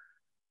through.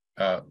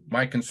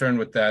 My concern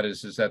with that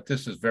is that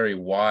this is very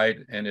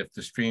wide, and if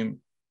the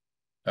stream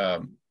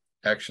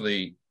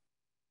actually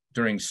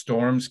during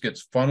storms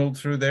gets funneled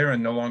through there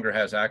and no longer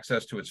has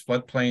access to its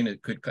floodplain,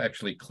 it could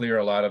actually clear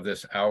a lot of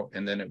this out,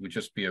 and then it would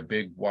just be a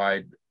big,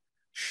 wide,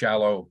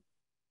 shallow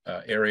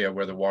area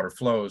where the water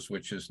flows,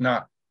 which is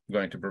not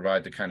going to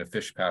provide the kind of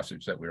fish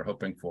passage that we were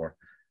hoping for.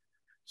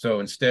 So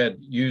instead,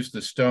 use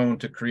the stone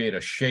to create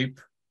a shape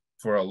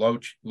for a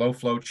low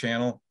flow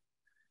channel,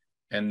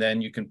 and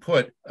then you can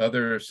put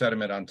other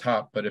sediment on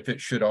top. But if it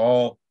should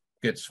all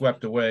get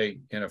swept away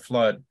in a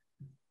flood, it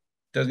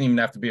doesn't even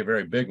have to be a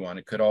very big one.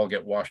 It could all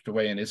get washed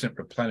away and isn't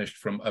replenished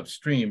from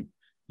upstream.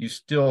 You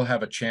still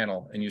have a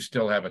channel, and you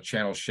still have a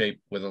channel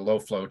shape with a low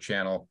flow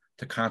channel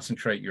to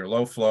concentrate your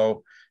low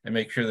flow and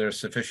make sure there's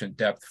sufficient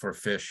depth for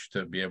fish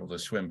to be able to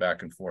swim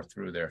back and forth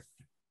through there.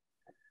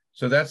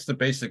 So that's the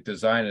basic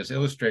design as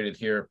illustrated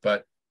here.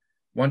 But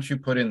once you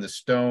put in the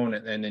stone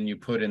and then you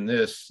put in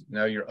this,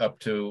 now you're up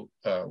to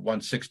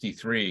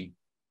 163.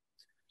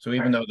 So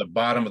even though the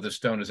bottom of the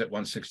stone is at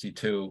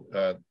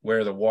 162,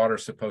 where the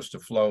water's supposed to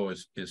flow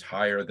is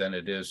higher than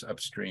it is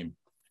upstream.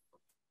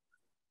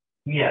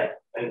 Yes,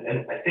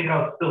 and I think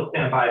I'll still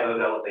stand by those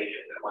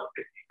elevations at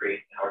 163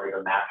 in order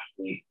to match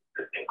the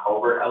existing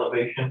culvert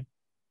elevation.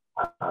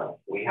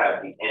 We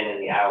have the in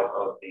and the out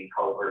of the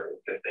culvert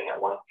existing at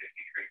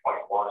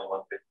 163.1 and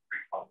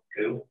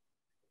 163.2.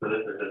 So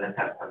this is an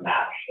attempt to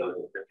match those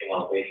existing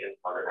elevations in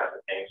order to have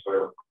the same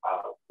sort of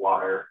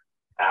water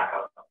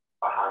backup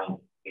behind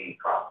the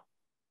crop.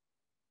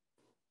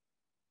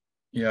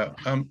 Yeah,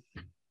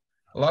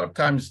 a lot of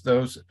times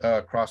those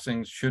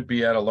crossings should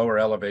be at a lower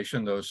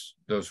elevation. Those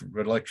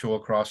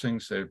relictual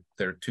crossings,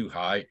 they're too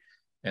high,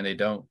 and they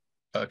don't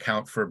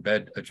account for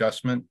bed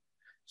adjustment.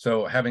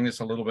 So having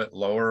this a little bit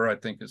lower, I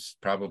think, is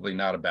probably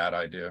not a bad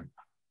idea.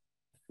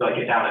 like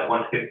get down at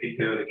 162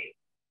 to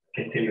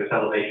continuous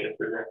elevation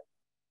through there.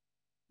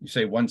 You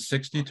say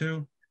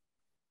 162?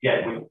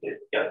 Yeah,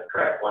 yes,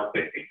 correct.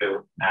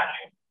 162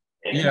 matching.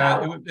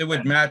 Yeah, it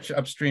would match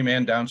upstream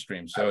and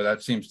downstream. So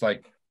that seems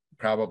like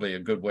probably a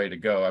good way to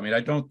go. I mean,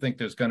 I don't think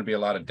there's going to be a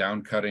lot of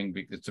down cutting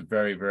because it's a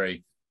very,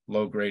 very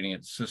low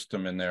gradient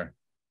system in there.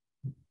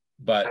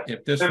 But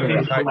if this were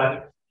a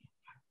high,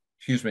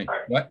 excuse me,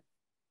 what?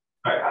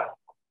 All right,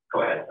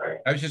 go ahead. Sorry.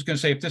 I was just going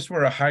to say, if this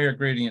were a higher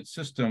gradient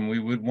system, we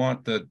would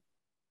want the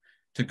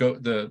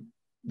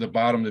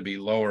bottom to be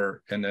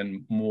lower and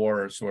then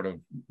more sort of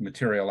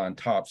material on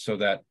top, so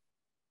that,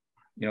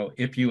 you know,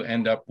 if you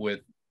end up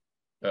with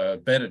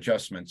bed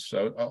adjustments,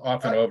 so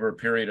often over a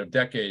period of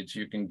decades,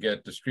 you can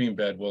get the stream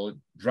bed will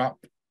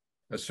drop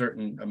a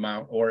certain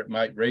amount, or it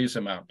might raise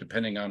amount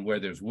depending on where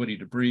there's woody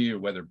debris or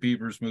whether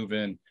beavers move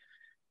in.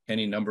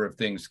 Any number of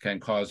things can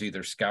cause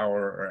either scour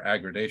or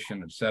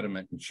aggradation of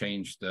sediment and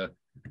change the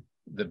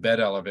bed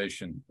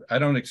elevation. I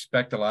don't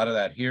expect a lot of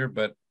that here,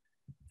 but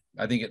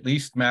I think at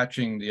least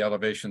matching the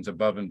elevations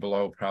above and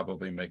below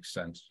probably makes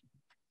sense.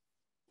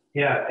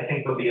 Yeah, I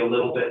think there'll be a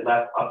little bit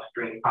less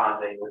upstream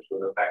ponding, which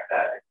would affect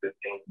that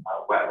existing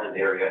wetland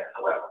area and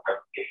the wetland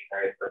replication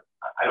area, but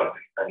I don't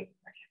think it's anything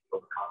that can be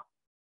overcome.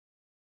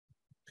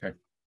 Okay.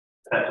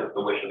 That's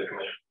the wish of the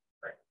commission.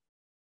 Right?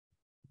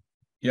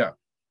 Yeah,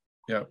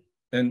 yeah.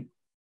 And,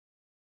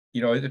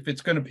 you know, if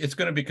it's going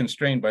to be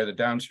constrained by the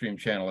downstream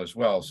channel as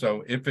well.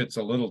 So if it's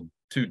a little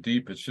too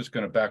deep, it's just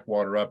going to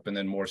backwater up, and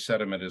then more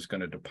sediment is going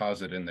to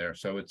deposit in there.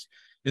 So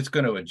it's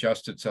going to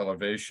adjust its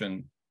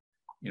elevation,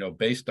 you know,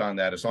 based on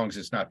that, as long as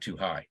it's not too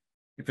high.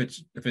 If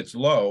it's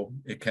low,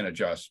 it can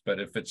adjust,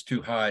 but if it's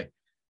too high,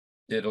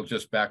 it'll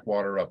just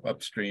backwater up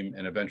upstream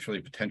and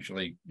eventually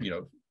potentially, you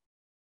know,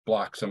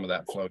 block some of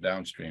that flow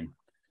downstream.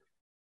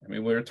 I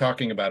mean, we're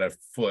talking about a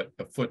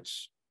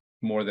foot's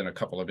more than a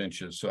couple of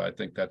inches. So I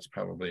think that's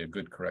probably a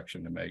good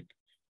correction to make.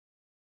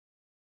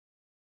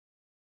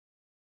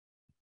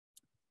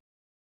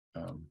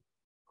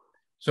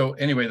 So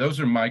anyway, those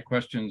are my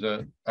questions.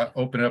 I'll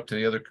open it up to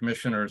the other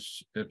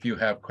commissioners. If you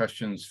have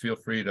questions, feel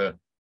free to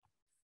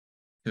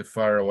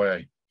fire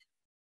away.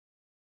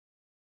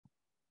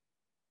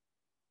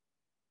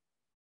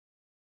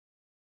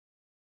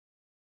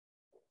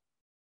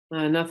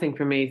 Nothing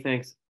for me,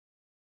 thanks.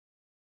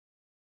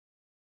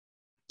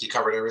 You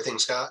covered everything,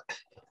 Scott?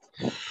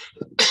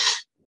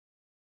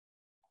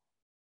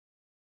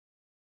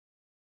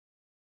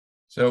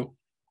 So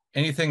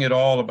anything at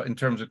all about, in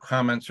terms of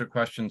comments or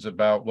questions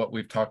about what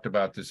we've talked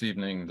about this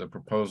evening, the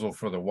proposal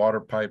for the water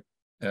pipe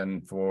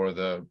and for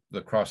the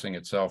crossing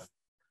itself?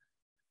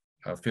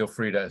 Feel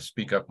free to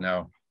speak up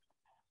now.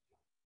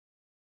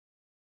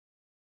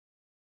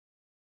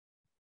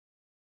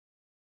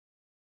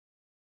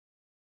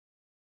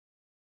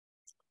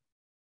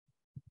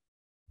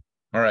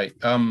 All right.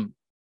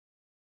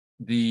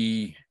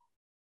 The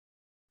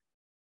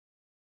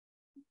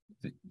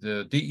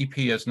DEP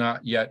has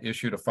not yet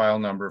issued a file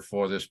number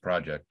for this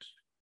project.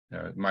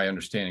 My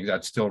understanding,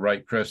 that's still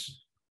right,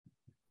 Chris?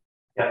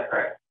 Yeah,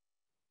 correct.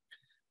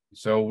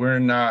 So we're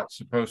not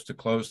supposed to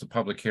close the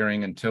public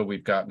hearing until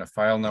we've gotten a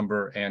file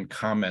number and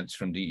comments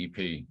from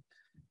DEP.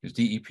 Because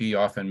DEP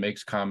often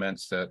makes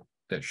comments that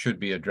should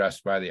be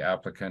addressed by the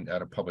applicant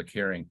at a public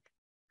hearing.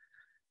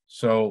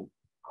 So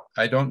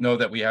I don't know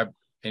that we have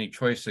any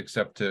choice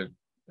except to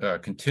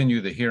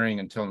continue the hearing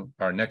until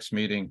our next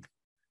meeting,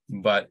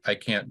 but I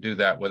can't do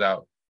that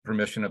without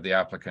permission of the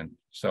applicant.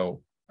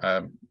 So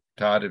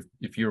Todd,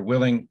 if you're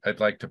willing, I'd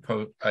like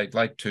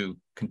to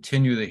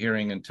continue the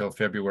hearing until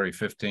February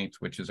 15th,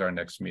 which is our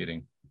next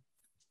meeting.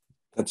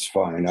 That's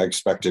fine. I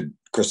expected,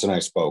 Chris and I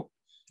spoke,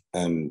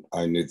 and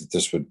I knew that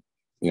this would,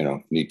 you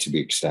know, need to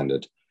be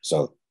extended.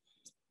 So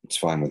it's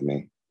fine with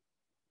me.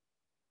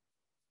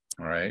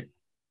 All right.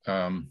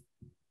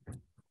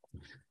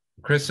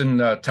 Chris and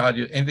Todd,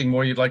 anything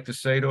more you'd like to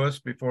say to us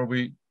before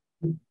we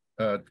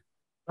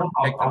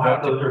I'll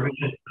have those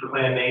revisions to the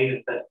plan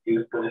made as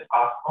soon as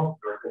possible,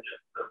 the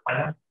revisions to the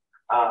plan.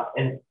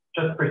 And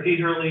just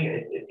procedurally,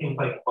 it seems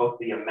like both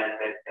the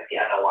amendment and the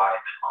NOI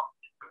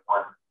in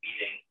one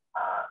meeting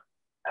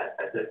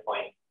at this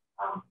point.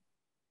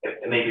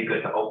 It may be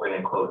good to open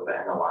and close the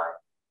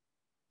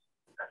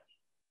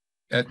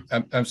NOI.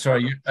 I'm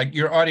sorry,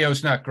 your audio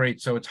is not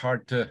great, so it's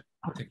hard to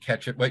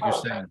catch it, what you're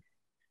saying.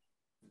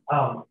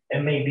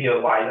 It may be a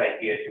wise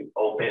idea to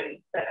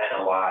open the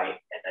NOI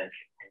and then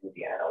continue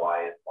the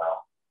NOI as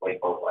well, like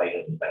both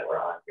items that were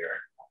on your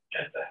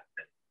agenda.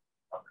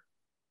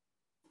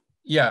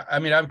 Yeah, I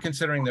mean, I'm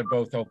considering they're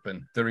both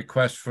open. The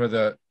request for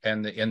the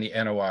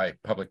NOI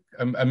public.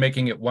 I'm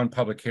making it one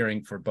public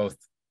hearing for both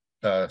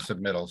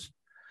submittals.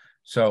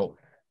 So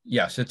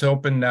yes, it's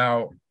open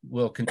now.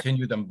 We'll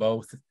continue them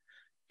both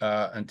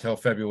until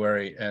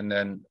February, and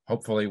then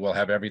hopefully we'll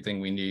have everything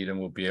we need and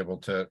we'll be able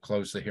to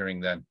close the hearing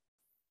then.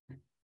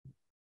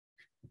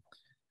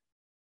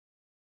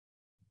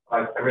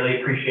 I really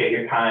appreciate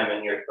your time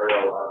and your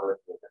thorough work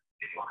with it.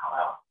 It will come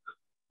out.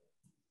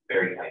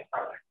 Very nice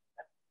project.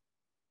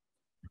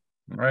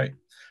 All right.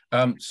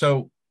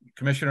 So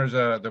Commissioners,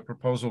 the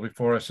proposal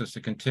before us is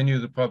to continue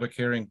the public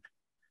hearing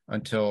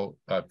until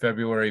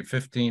February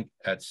 15th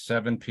at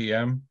 7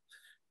 p.m.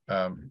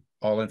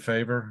 All in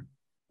favor?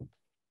 Say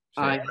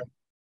Aye.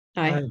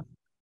 Aye.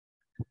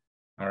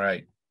 All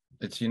right,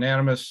 it's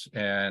unanimous,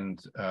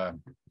 and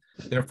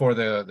therefore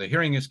the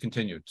hearing is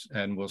continued,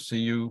 and we'll see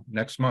you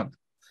next month.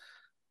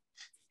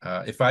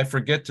 If I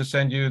forget to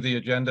send you the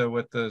agenda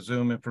with the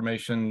Zoom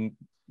information,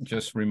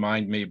 just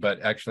remind me,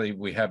 but actually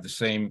we have the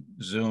same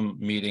Zoom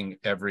meeting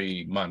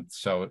every month.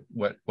 So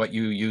what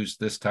you use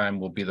this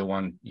time will be the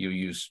one you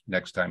use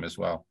next time as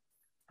well.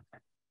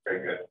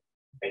 Very good.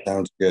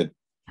 Sounds good.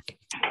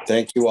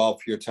 Thank you all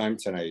for your time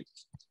tonight.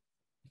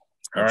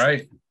 All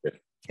right.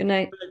 Good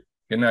night.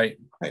 Good night.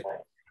 Bye.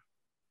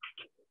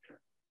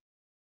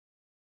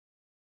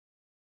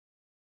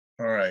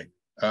 All right.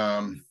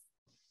 The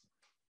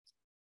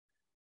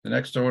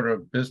next order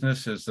of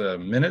business is the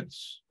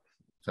minutes.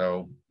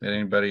 So did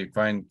anybody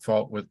find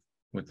fault with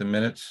the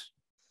minutes?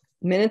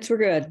 Minutes were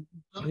good.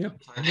 Yep,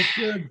 that's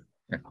good.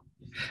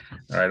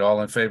 All right, all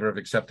in favor of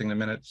accepting the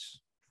minutes?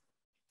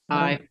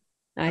 Aye.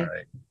 All Aye.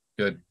 right,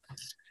 good.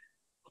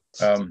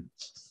 I'm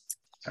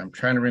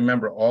trying to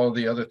remember all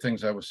the other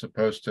things I was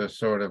supposed to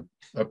sort of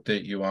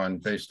update you on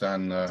based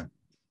on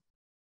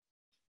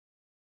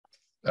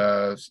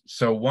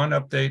so one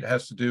update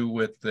has to do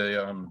with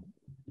the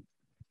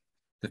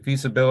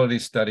feasibility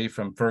study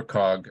from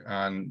FERCog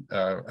on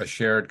a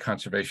shared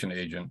conservation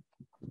agent.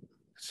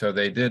 So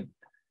they did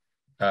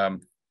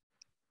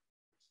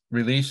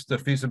release the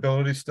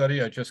feasibility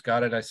study. I just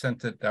got it. I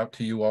sent it out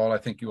to you all. I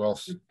think you all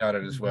got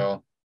it as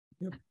well.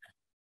 Yep.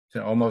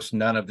 So almost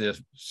none of the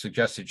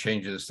suggested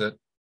changes that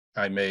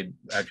I made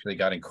actually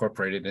got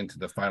incorporated into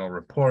the final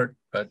report,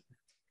 but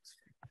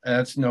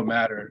that's no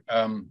matter.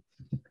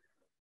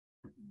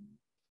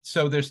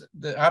 So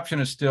the option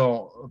is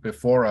still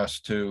before us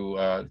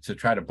to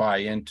try to buy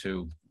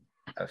into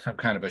some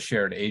kind of a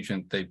shared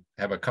agent. They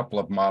have a couple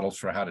of models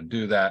for how to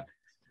do that.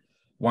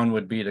 One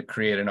would be to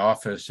create an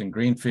office in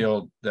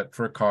Greenfield that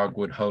FERCog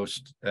would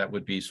host. That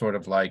would be sort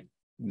of like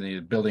the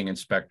building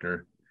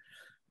inspector.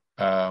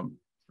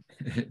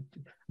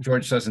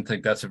 George doesn't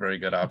think that's a very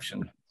good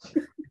option.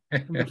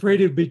 I'm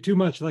afraid it'd be too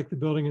much like the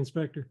building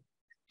inspector.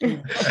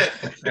 There's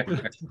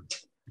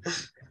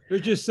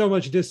just so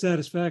much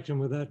dissatisfaction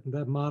with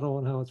that model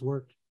and how it's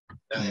worked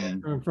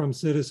from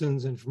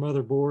citizens and from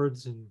other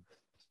boards and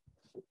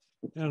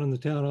down in the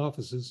town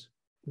offices.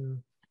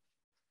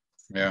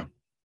 Yeah.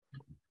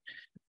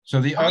 So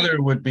the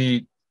other would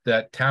be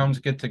that towns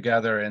get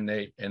together and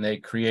they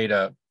create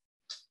an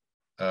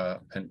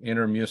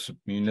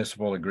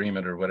intermunicipal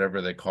agreement or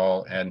whatever they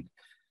call, and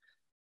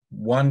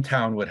one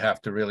town would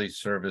have to really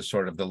serve as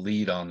sort of the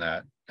lead on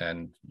that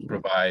and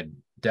provide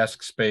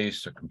desk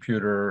space, a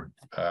computer,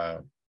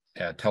 a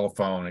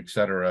telephone,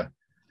 etc.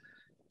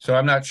 So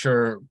I'm not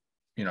sure,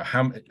 you know,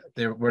 how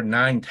there were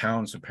 9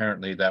 towns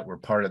apparently that were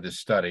part of this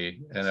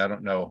study, and I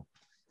don't know.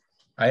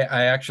 I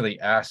actually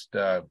asked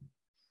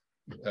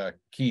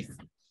Keith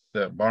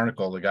the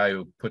Barnacle, the guy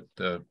who put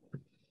the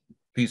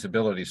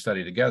feasibility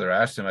study together.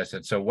 I asked him, I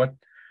said, so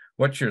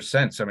what's your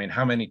sense? I mean,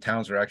 how many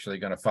towns are actually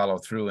going to follow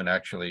through and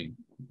actually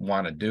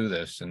want to do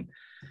this? And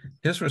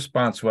his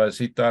response was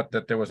he thought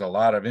that there was a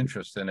lot of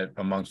interest in it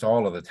amongst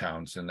all of the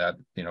towns, and that,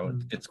 you know,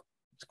 it's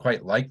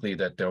quite likely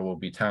that there will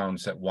be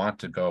towns that want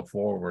to go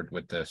forward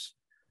with this.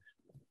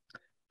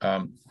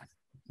 Is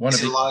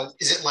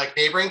it like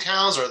neighboring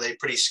towns, or are they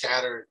pretty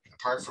scattered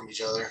apart from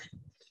each other?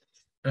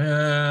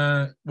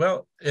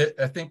 Well,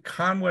 I think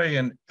Conway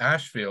and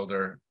Ashfield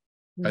are,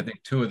 I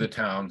think, 2 of the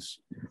towns,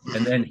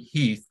 and then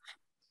Heath.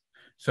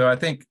 So I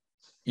think,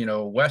 you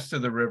know, west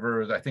of the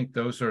river, I think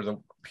those are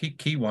the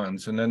key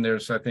ones. And then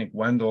there's, I think,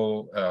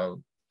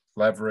 Wendell,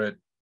 Leverett,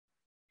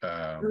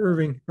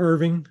 Irving.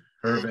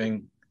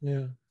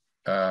 Yeah.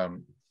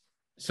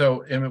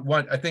 So, and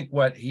I think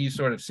what he's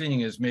sort of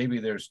seeing is maybe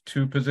there's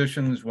 2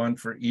 positions, one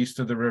for east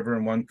of the river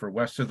and one for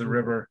west of the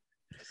river.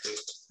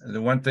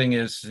 The one thing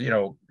is, you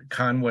know,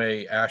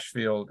 Conway,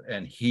 Ashfield,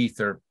 and Heath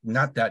are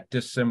not that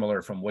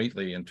dissimilar from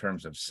Whately in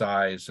terms of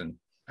size, and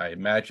I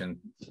imagine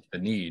the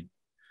need.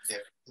 Yeah,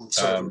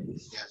 sort of,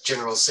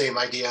 general same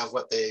idea of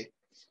what they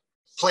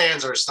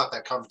plans or stuff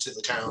that come to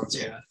the towns.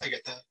 Yeah, I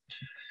get that.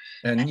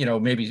 And, you know,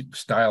 maybe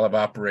style of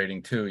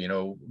operating too, you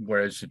know,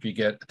 whereas if you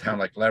get a town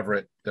like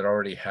Leverett that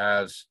already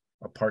has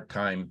a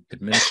part-time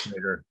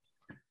administrator,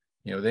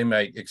 you know, they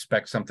might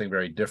expect something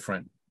very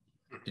different.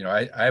 You know,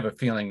 I have a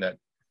feeling that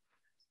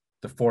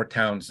the 4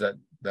 towns that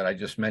I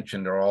just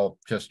mentioned are all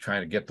just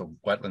trying to get the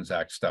Wetlands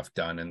Act stuff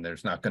done, and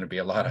there's not going to be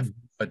a lot of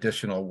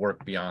additional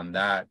work beyond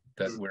that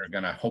we're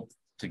going to hope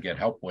to get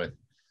help with.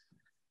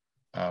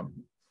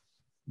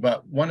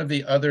 But one of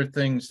the other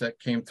things that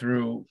came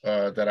through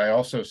that I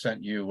also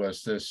sent you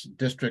was this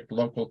district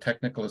local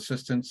technical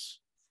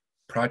assistance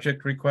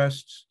project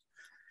requests.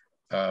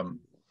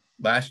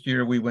 Last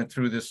year we went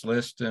through this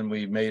list and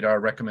we made our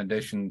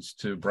recommendations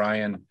to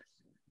Brian,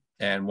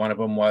 and one of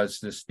them was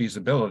this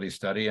feasibility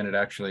study, and it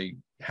actually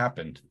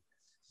happened.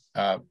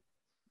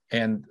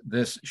 And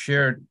this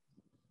shared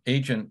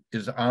agent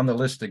is on the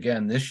list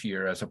again this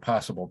year as a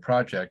possible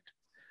project,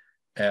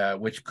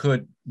 which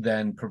could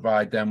then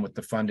provide them with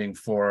the funding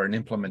for an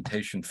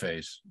implementation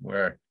phase,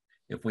 where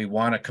if we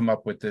want to come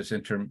up with this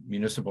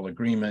intermunicipal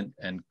agreement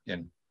and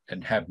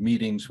have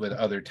meetings with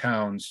other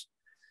towns,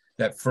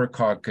 that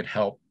FERCog could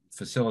help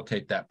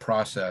facilitate that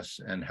process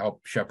and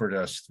help shepherd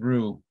us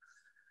through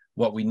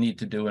what we need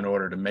to do in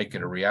order to make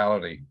it a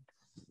reality.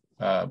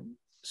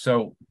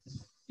 So,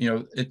 you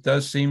know, it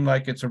does seem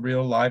like it's a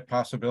real live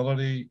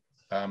possibility.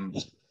 I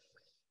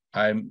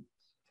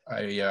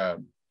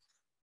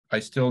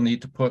still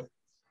need to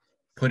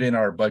put in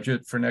our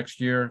budget for next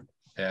year,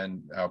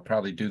 and I'll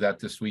probably do that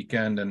this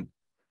weekend, and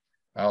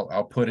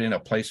I'll put in a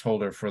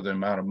placeholder for the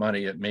amount of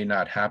money. It may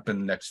not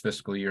happen next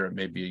fiscal year. It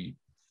may be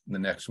the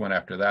next one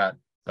after that,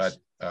 but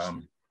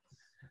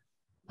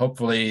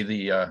hopefully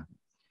the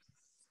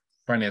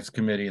Finance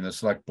Committee and the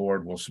Select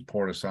Board will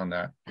support us on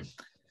that.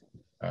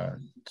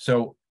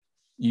 So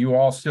you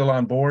all still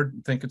on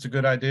board? Think it's a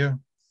good idea?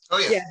 Oh,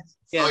 yeah.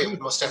 Yeah. Oh, yeah,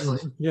 most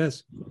definitely.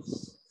 Yes.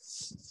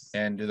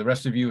 And do the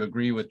rest of you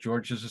agree with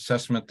George's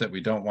assessment that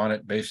we don't want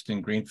it based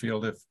in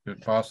Greenfield if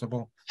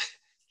possible?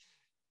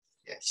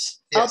 Yes.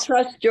 I'll Yes.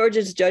 trust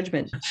George's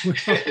judgment.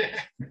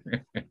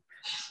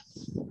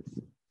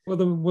 Well,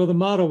 the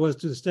model was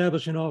to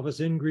establish an office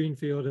in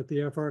Greenfield at the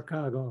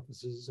FRCOG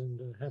offices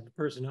and have the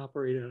person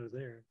operate out of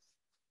there,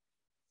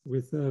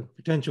 with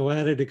potential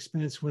added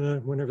expense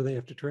whenever they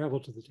have to travel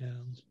to the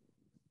towns.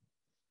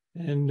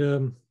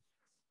 And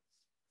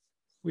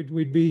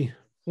we'd be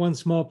one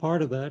small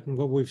part of that. And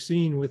what we've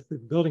seen with the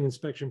building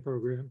inspection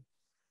program,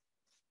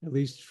 at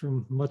least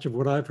from much of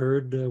what I've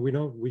heard,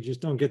 we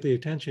just don't get the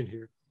attention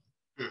here.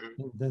 Mhm.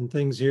 And then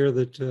things here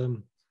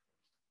that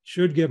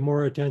should get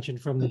more attention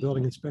from the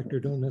building inspector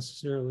don't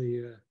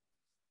necessarily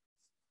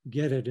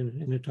get it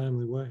in a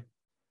timely way.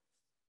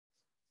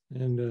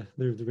 And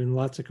there have been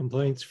lots of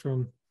complaints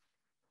from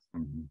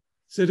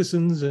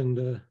citizens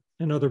and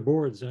other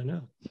boards, I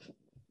know.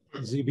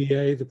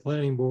 ZBA, the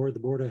planning board, the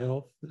Board of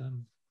Health.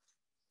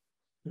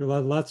 There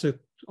are lots of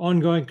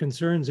ongoing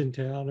concerns in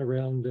town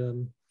around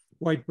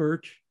white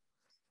birch,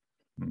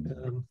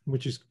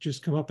 which has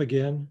just come up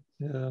again.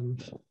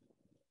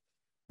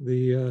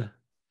 The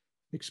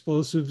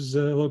explosives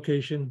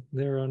location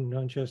there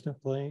on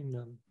Chestnut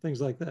Plain,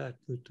 things like that.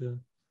 That the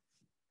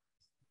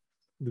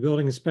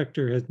building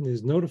inspector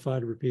is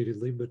notified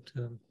repeatedly, but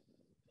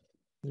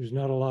there's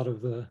not a lot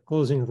of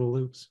closing of the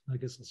loops, I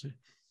guess I'll say.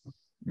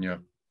 Yeah,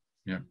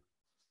 yeah.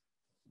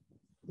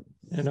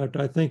 And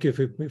I think if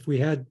we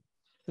had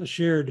a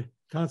shared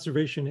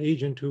conservation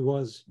agent who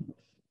was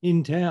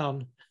in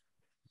town,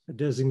 a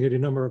designated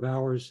number of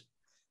hours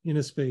in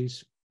a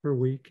space per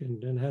week,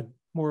 and had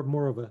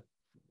more of at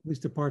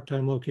least a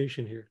part-time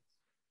location here,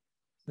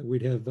 that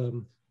we'd have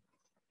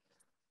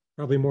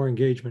probably more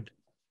engagement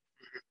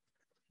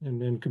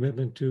and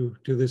commitment to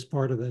this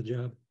part of that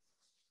job.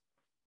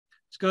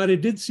 Scott,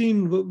 it did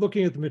seem,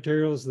 looking at the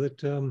materials, that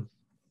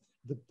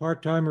the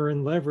part-timer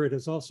in Leverett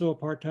is also a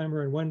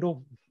part-timer in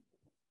Wendell.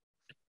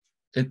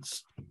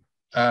 It's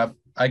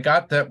I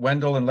got that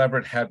Wendell and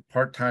Leverett had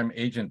part-time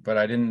agent, but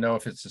I didn't know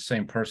if it's the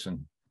same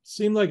person.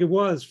 Seemed like it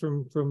was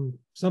from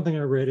something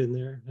I read in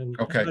there, and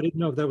Okay. I didn't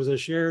know if that was a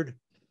shared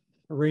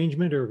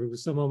arrangement or if it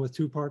was someone with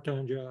two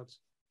part-time jobs.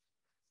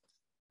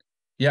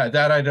 Yeah,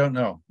 that I don't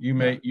know. You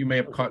may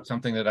have caught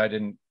something that I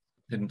didn't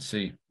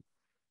see.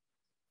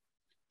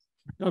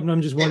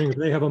 I'm just wondering if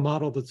they have a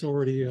model that's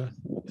already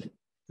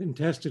been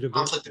tested a bit.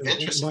 Conflict of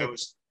interest if it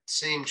was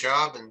same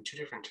job in two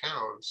different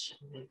towns.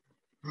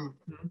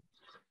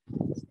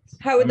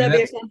 How would I mean, that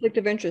be a conflict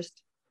of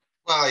interest?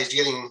 Well, he's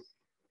getting,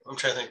 I'm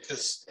trying to think,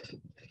 because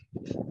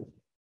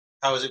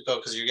how does it go?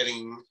 Because you're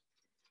getting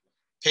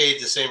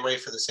paid the same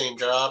rate for the same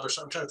job or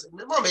something. I'm trying to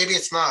think. Well, maybe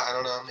it's not. I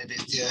don't know. Maybe,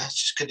 yeah, it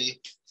just could be.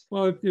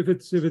 Well, if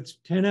it's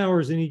 10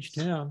 hours in each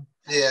town,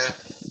 Yeah.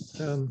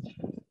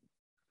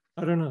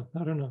 I don't know.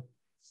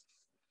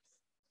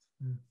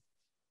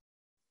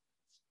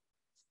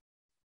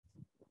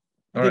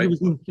 All I think right. it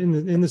was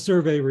in the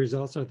survey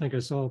results. I think I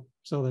saw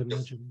that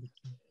mentioned.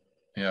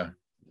 Yeah.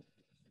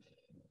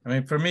 I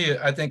mean, for me,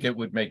 I think it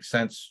would make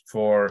sense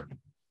for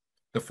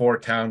the 4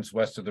 towns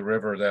west of the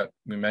river that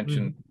we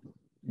mentioned,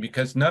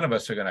 because none of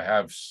us are going to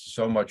have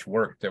so much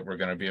work that we're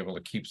going to be able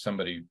to keep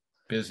somebody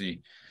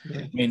busy.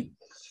 Yeah. I mean,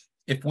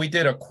 if we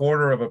did a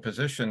quarter of a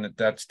position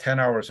that's 10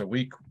 hours a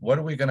week, what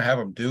are we going to have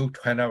them do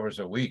 10 hours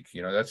a week?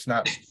 You know, that's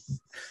not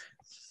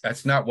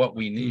what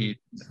we need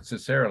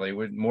necessarily.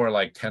 We're more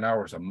like 10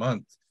 hours a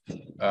month.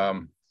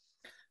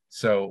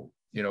 So,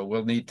 you know,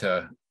 we'll need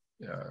to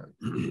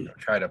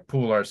try to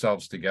pool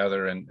ourselves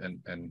together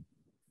and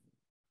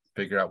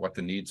figure out what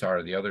the needs are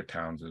of the other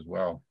towns as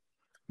well.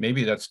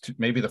 Maybe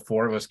maybe the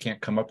 4 of us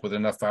can't come up with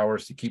enough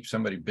hours to keep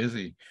somebody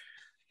busy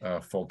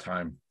full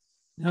time.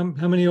 How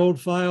many old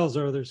files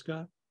are there,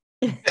 Scott?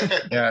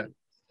 Yeah,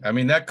 I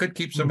mean, that could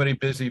keep somebody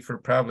busy for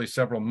probably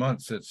several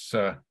months. It's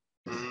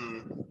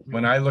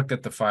when I looked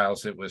at the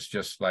files, it was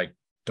just like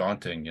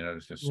daunting, you know,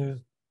 it's just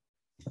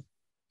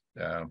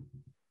Yeah.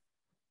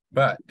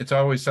 but it's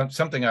always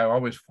something I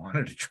always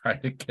wanted to try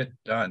to get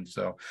done.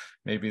 So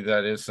maybe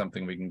that is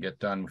something we can get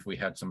done if we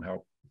had some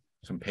help,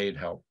 some paid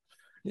help.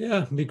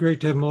 Yeah, it'd be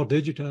great to have them all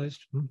digitized.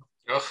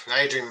 Oh, now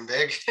you're dreaming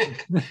big.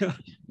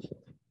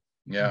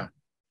 Yeah.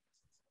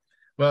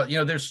 Well, you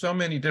know, there's so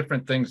many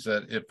different things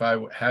that if I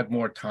had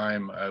more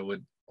time, I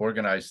would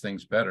organize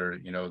things better,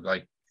 you know,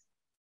 like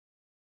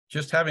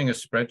just having a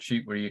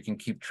spreadsheet where you can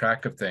keep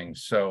track of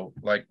things. So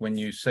like when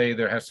you say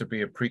there has to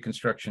be a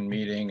pre-construction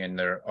meeting and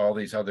there are all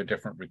these other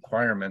different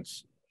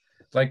requirements,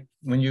 like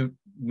when you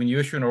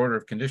issue an order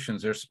of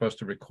conditions, they're supposed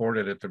to record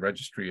it at the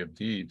Registry of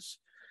Deeds.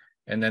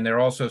 And then they're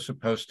also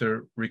supposed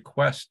to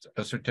request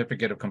a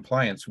certificate of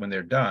compliance when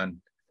they're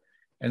done.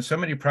 And so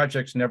many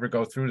projects never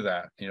go through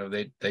that. You know,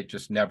 they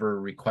just never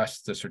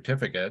request the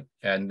certificate.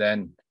 And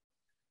then,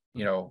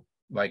 you know,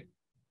 like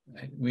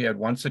we had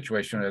one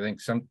situation, I think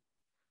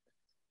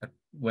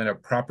when a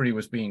property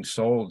was being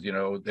sold, you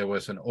know, there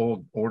was an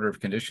old order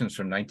of conditions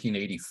from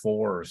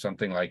 1984 or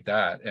something like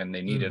that, and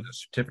they needed a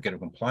certificate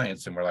of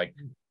compliance. And we're like,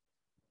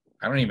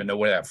 I don't even know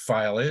where that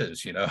file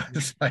is, you know.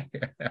 It's like,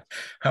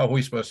 how are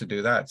we supposed to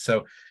do that?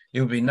 So it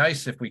would be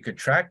nice if we could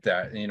track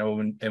that, you know,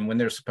 and when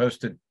they're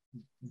supposed to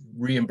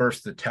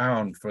reimburse the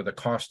town for the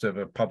cost of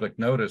a public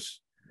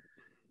notice,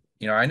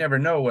 you know, I never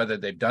know whether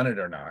they've done it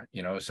or not,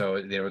 you know.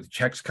 So there the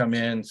checks come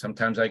in,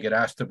 sometimes I get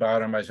asked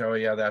about them, I say, oh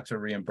yeah, that's a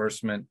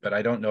reimbursement, but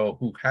I don't know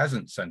who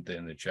hasn't sent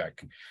in the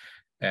check.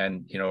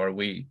 And, you know, are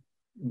we,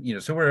 you know,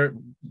 so we're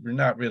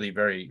not really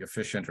very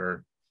efficient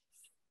or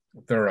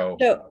thorough.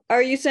 So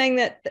are you saying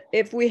that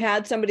if we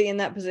had somebody in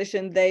that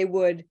position, they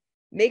would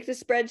make the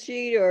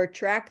spreadsheet or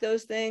track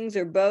those things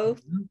or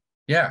both?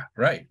 Yeah,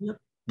 right. Yep.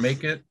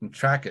 Make it and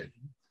track it,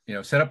 you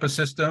know, set up a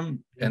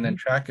system and then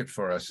track it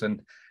for us.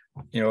 And,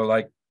 you know,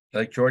 like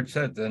George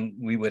said, then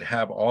we would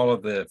have all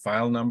of the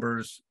file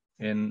numbers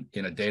in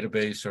a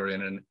database or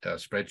in a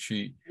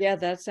spreadsheet. Yeah,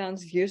 that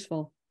sounds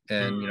useful.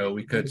 And, you know,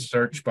 we could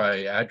search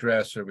by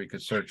address, or we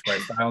could search by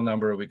file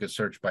number, or we could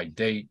search by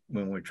date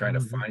when we're trying to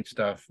find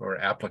stuff, or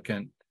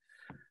applicant.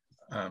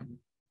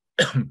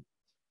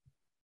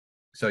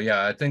 So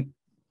yeah, I think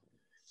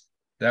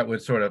that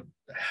would sort of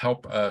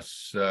help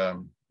us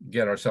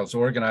get ourselves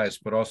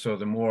organized, but also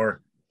the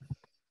more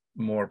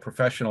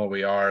professional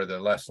we are, the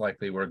less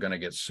likely we're going to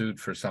get sued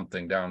for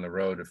something down the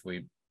road if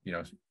we, you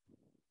know,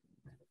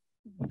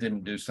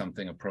 didn't do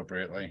something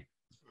appropriately.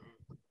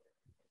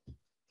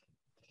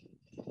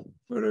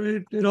 But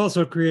it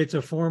also creates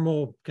a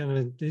formal kind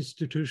of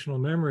institutional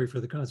memory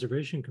for the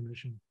Conservation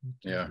Commission.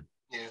 Yeah.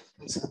 Yeah,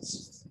 makes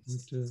sense.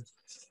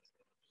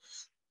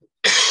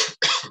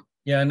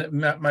 Yeah, and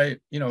my,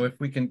 you know, if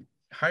we can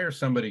hire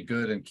somebody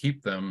good and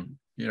keep them,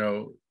 you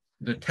know,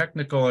 the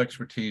technical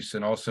expertise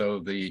and also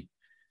the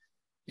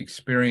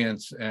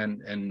experience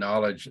and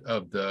knowledge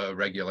of the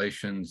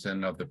regulations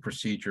and of the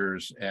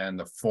procedures and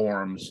the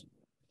forms,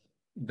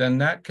 then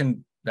that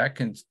can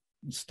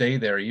stay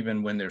there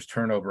even when there's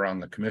turnover on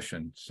the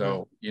commission.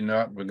 So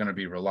we're going to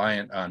be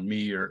reliant on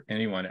me or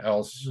anyone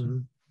else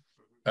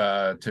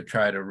to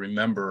try to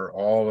remember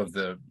all of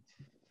the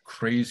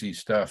crazy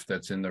stuff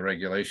that's in the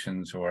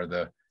regulations, or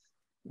the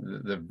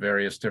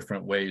various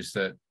different ways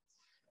that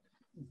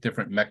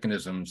different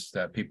mechanisms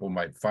that people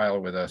might file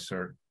with us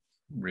or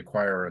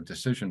require a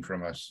decision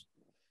from us.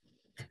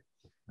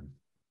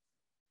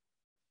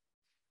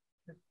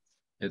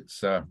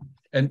 It's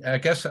and I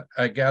guess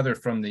I gather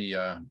from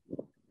the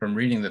from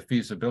reading the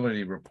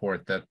feasibility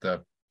report that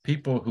the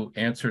people who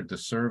answered the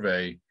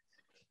survey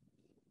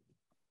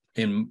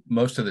in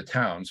most of the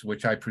towns,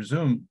 which I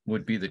presume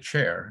would be the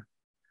chair,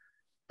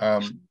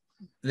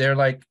 they're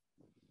like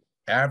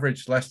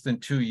average less than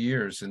 2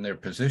 years in their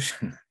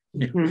position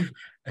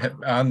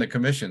on the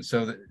commission.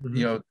 So that,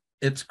 you know,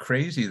 it's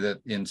crazy that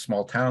in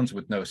small towns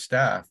with no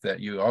staff that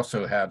you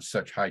also have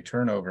such high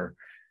turnover.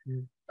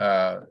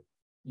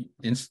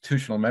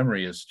 Institutional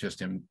memory is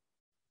just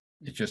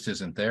it just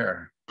isn't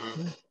there.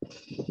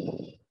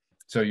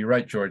 So you're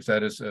right, George,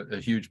 that is a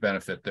huge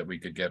benefit that we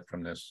could get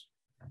from this.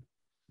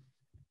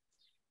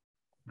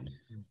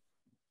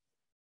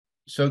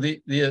 So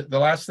the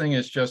last thing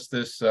is just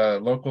this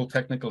local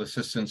technical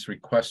assistance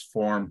request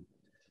form.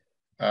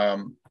 I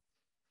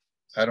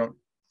don't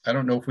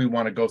know if we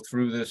want to go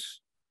through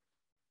this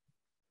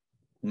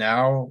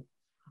now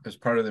as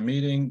part of the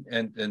meeting,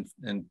 and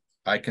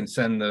I can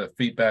send the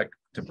feedback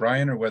to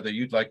Brian, or whether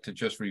you'd like to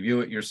just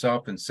review it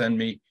yourself and send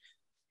me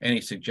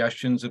any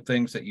suggestions of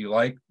things that you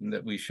like and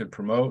that we should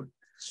promote.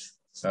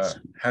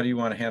 How do you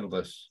want to handle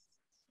this?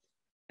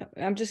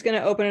 I'm just going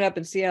to open it up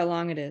and see how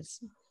long it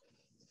is.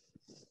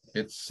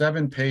 It's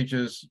 7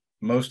 pages,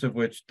 most of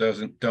which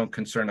don't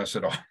concern us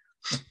at all.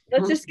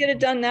 Let's just get it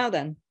done now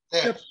then.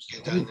 Yeah, Yep.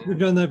 get done. We've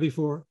done that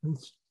before.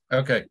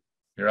 Okay,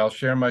 here, I'll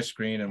share my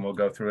screen and we'll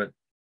go through it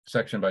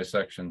section by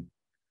section.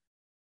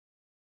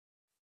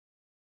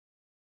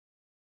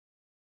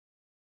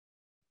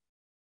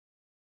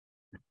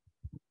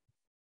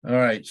 All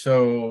right,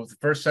 so the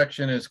first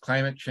section is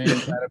climate change,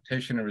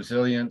 adaptation, and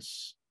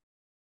resilience.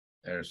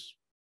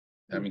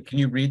 I mean, can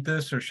you read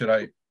this, or should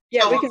I?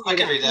 Yeah, we Oh, can I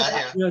can read read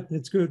that, yeah. Yeah,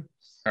 it's good.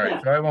 All right,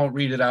 Yeah. so I won't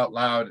read it out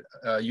loud.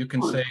 You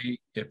can say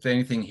if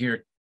anything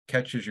here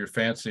catches your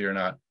fancy or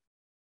not.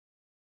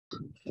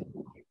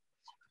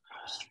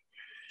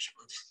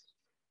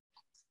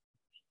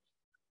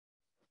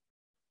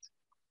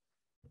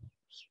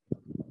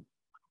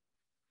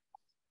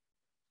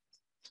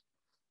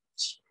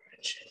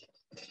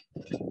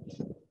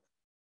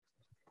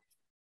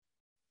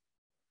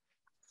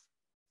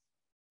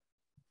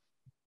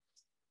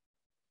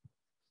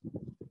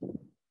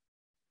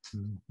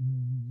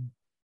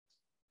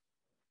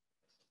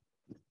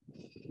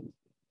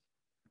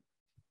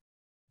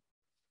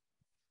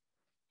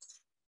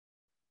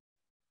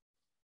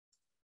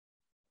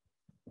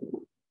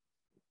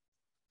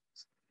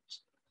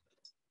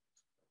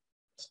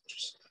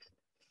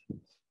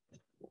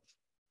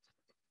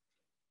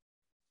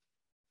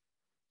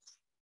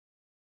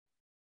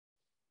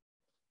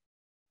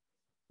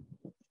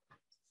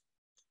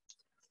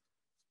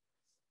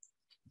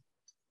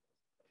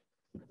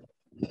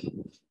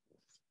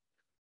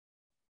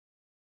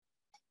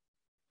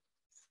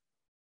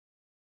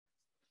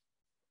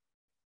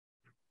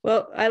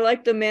 Well, I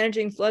like the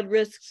managing flood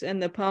risks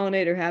and the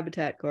pollinator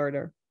habitat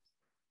corridor.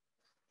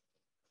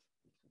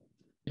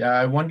 Yeah,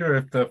 I wonder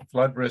if the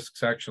flood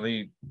risks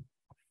actually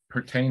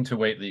pertain to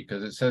Whately,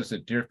 because it says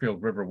that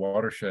Deerfield River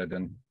watershed,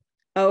 and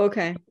Oh,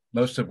 okay.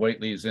 most of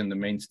Whately is in the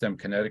main stem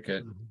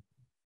Connecticut.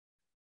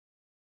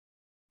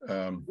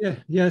 Yeah,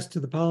 yes to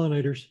the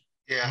pollinators.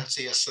 Yeah, it's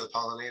a yes to the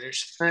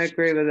pollinators. I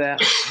agree with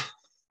that.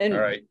 And All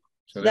right.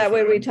 So that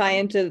way we there's tie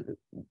into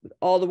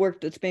all the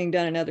work that's being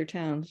done in other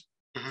towns.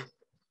 all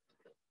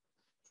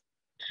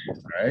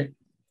right.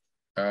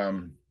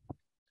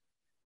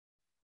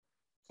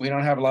 We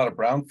don't have a lot of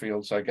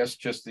brownfields, so I guess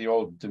just the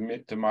old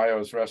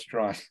DeMaio's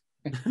restaurant.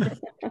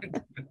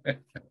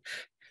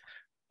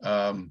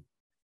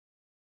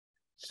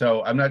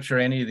 So I'm not sure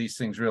any of these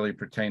things really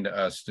pertain to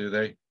us, do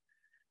they?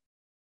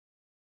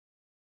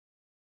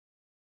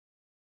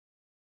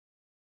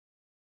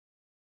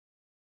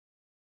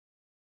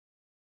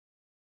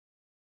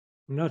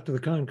 Not to the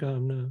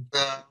Concom, no.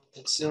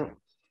 It's, No.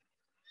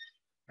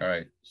 All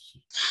right.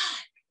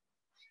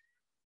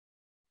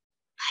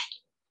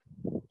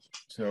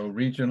 So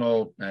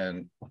regional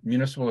and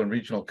municipal and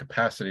regional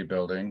capacity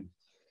building.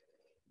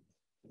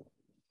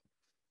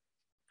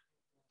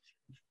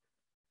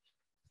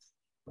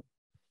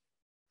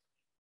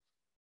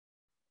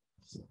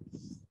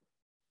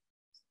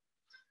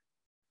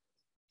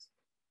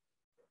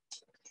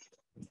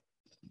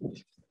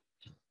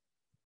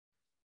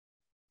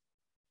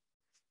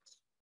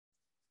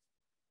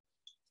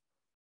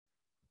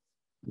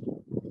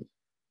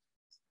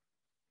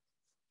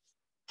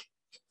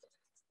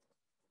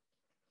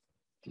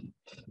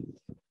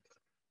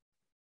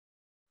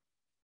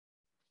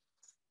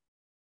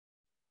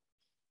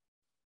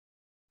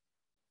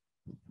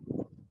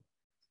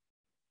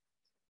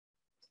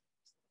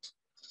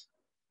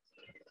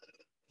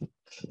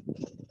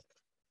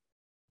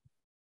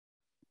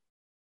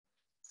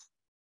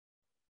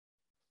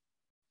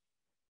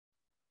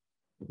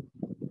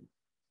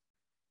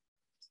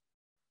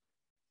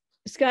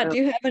 Scott, do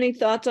you have any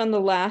thoughts on the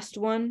last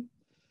one?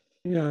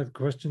 Yeah, I have a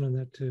question on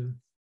that too.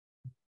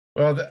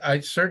 Well, I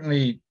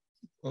certainly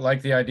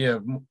like the idea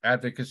of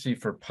advocacy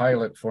for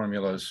pilot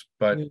formulas,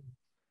 but Yeah.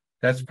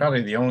 that's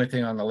probably the only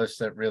thing on the list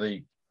that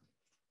really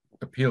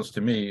appeals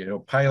to me. You know,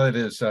 pilot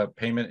is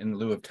payment in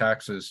lieu of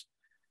taxes.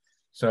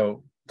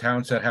 So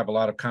towns that have a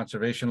lot of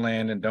conservation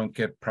land and don't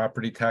get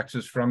property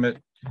taxes from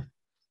it,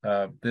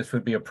 this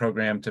would be a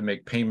program to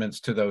make payments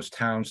to those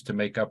towns to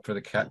make up for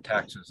the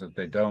taxes that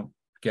they don't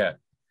get.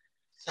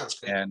 sounds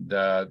good. And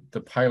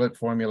the pilot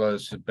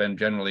formulas have been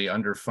generally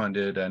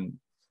underfunded, and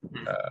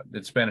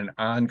it's been an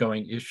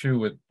ongoing issue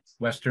with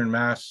Western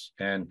Mass.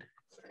 And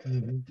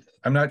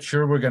I'm not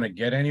sure we're going to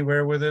get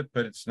anywhere with it,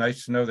 but it's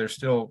nice to know they're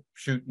still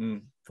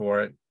shooting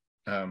for it.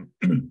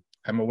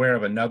 I'm aware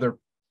of another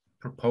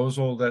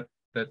proposal that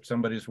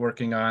somebody's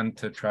working on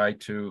to try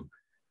to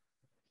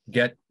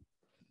get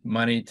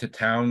money to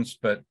towns,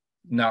 but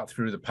not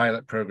through the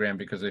pilot program,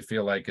 because they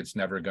feel like it's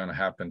never going to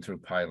happen through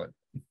pilot.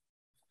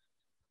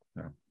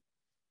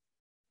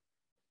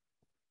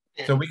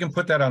 So we can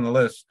put that on the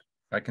list.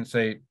 I can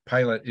say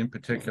pilot in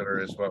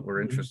particular is what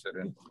we're interested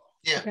in.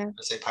 Yeah, Okay.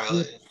 let's say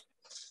pilot.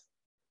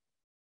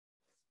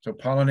 So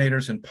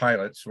pollinators and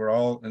pilots, we're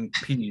all in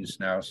P's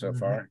now so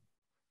far.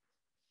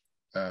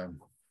 So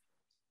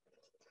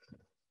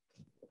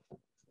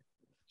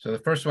the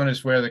first one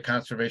is where the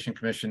Conservation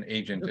Commission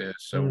agent is.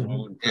 So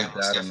we'll include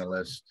that in the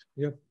list.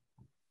 Yep.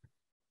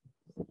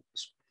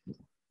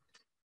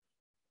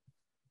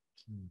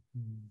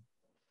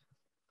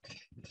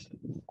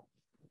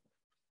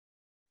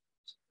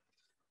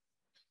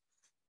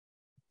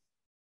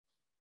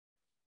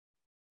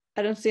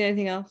 I don't see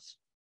anything else.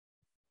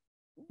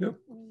 Yep.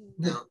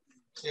 No,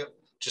 yep,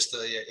 just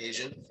the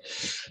agent.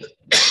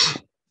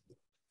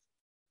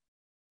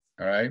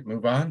 All right,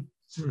 move on.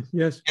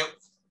 Yes. Yep.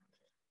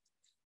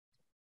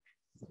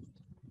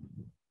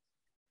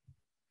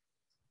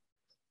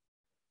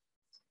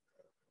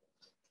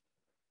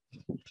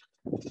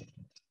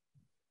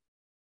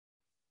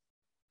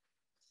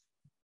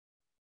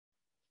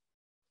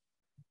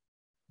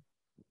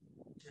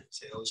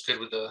 So it was good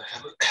with the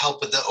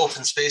help with the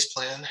open space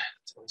plan.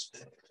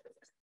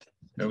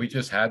 No, we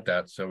just had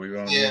that, so we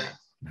won't need Yeah.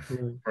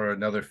 it for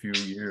another few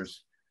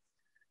years.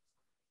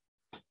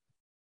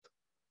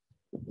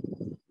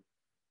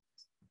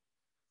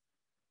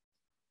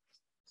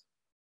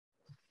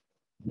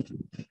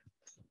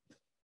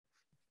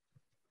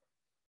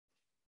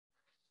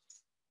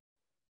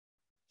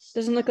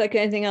 Doesn't look like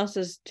anything else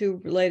is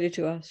too related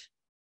to us.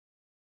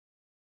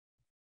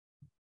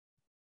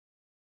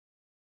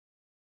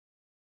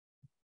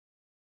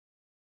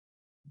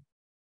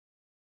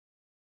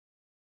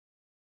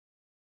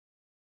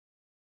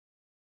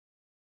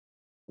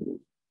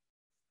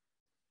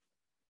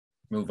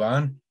 Move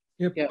on.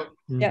 Yep. Yeah.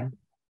 Yeah. Mhm.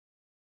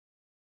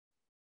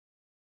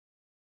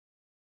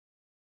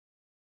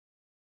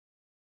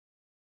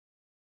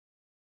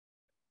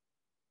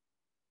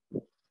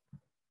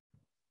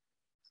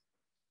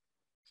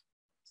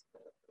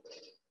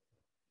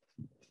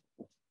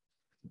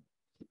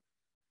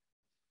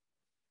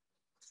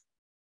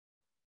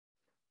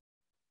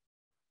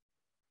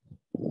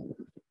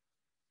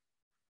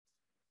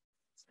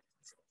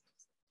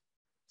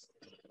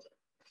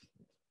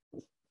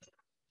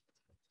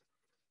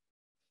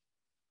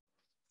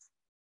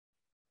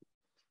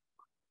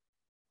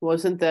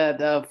 Wasn't that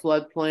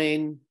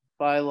floodplain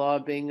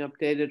bylaw being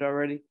updated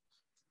already?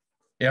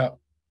 Yeah,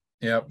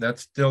 yeah,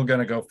 that's still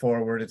going to go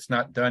forward. It's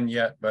not done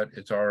yet, but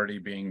it's already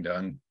being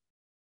done.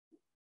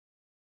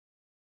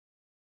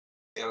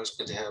 Yeah, it was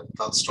good to have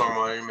about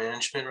stormwater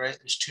management, right?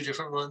 There's two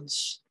different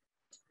ones.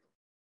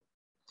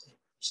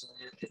 So,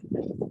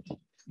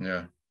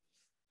 Yeah.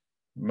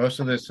 Most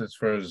of this is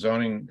for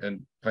zoning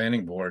and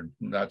planning board,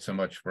 not so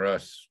much for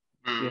us.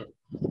 yeah.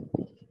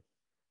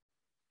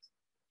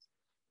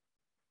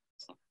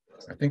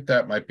 I think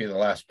that might be the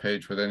last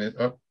page with any,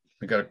 oh,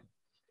 we got,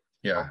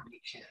 yeah.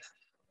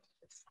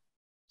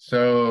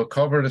 So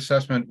culvert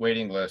assessment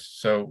waiting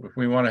list. So if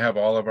we want to have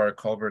all of our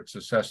culverts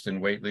assessed in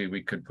Whately,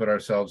 we could put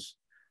ourselves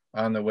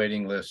on the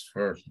waiting list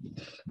for,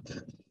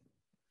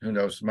 who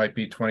knows, might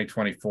be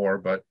 2024,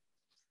 but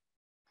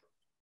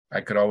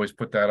I could always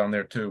put that on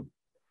there too.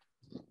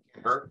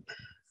 All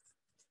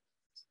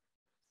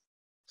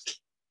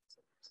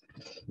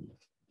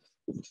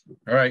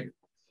right.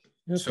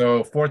 Yep.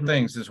 So 4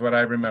 things is what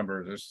I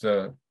remember. There's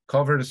the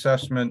culvert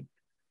assessment,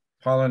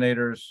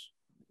 pollinators,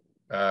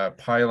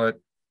 pilot,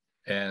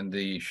 and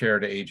the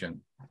shared agent.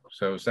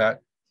 So is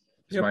that,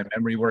 is Yep. my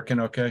memory working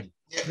okay?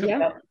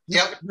 Yeah.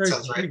 Yep. Very,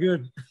 Sounds very right.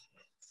 good.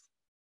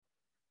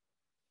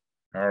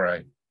 All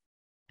right.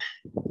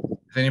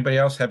 Does anybody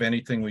else have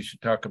anything we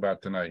should talk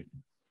about tonight?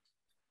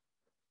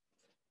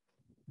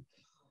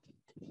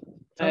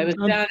 I was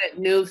Um, down at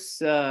Noose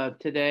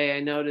today.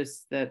 I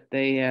noticed that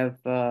they have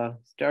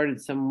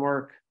started some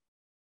work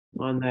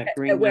on that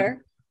green. At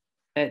where?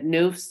 At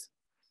Noose,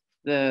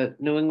 the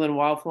New England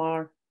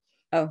wildflower.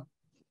 Oh,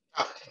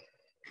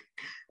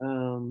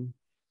 Um,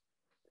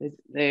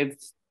 they've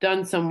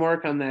done some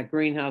work on that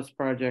greenhouse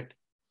project.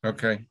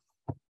 Okay.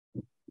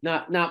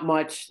 Not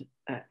much.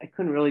 I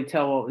couldn't really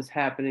tell what was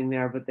happening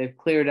there, but they've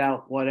cleared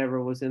out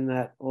whatever was in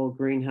that old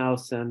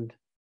greenhouse and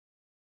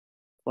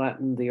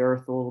flattened the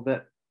earth a little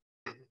bit.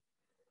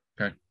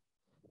 Okay.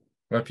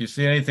 Well, if you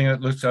see anything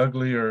that looks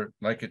ugly or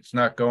like it's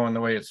not going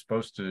the way it's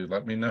supposed to,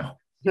 let me know.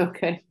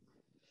 Okay.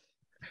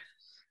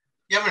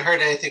 You haven't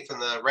heard anything from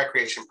the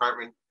recreation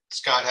department,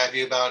 Scott, have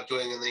you, about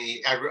doing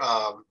the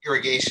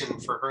irrigation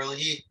for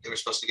Hurley? They were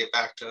supposed to get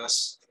back to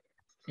us.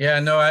 Yeah,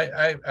 no,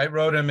 I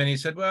wrote him and he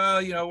said,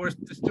 well, you know,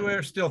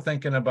 we're still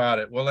thinking about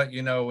it. We'll let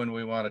you know when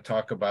we want to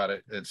talk about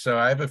it. And so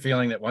I have a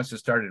feeling that once it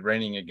started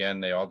raining again,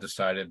 they all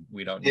decided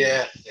we don't need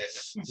Yeah.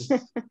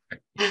 it.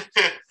 Yeah.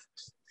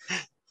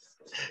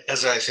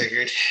 That's what I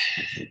figured.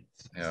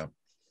 Yeah.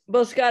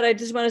 well, Scott, I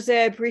just want to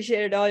say I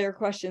appreciated all your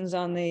questions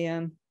on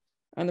the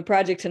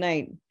project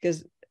tonight,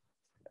 because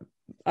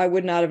I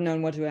would not have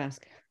known what to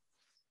ask.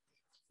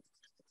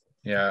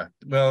 Yeah,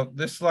 well,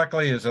 this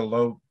luckily is a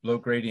low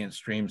gradient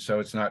stream,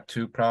 so it's not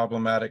too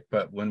problematic.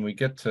 But when we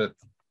get to,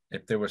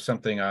 if there was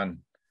something on,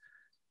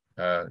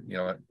 you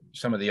know,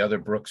 some of the other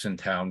brooks in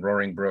town,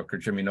 Roaring Brook or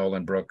Jimmy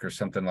Nolan Brook or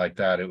something like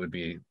that, it would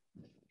be,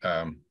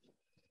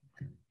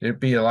 it'd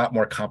be a lot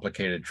more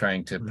complicated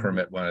trying to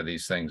permit one of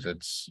these things.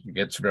 It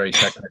gets very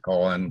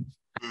technical, and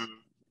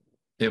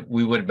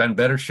we would have been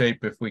better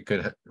shape if we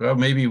could, well,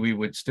 maybe we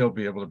would still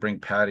be able to bring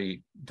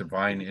Patty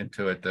Devine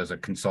into it as a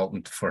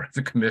consultant for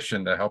the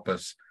commission to help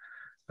us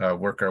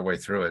work our way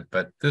through it.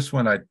 But this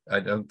one, I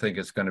don't think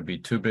it's going to be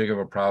too big of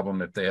a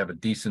problem if they have a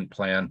decent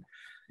plan.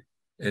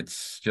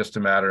 It's just a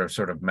matter of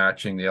sort of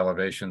matching the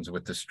elevations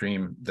with the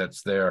stream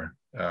that's there.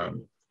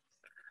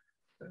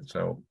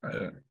 So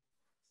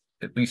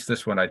at least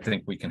this one, I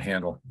think we can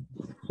handle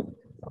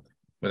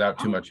without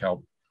too much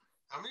help.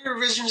 How many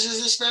revisions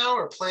is this now,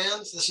 or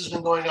plans? This has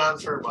been going on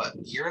for what,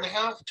 a year and a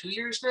half, 2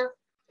 years now?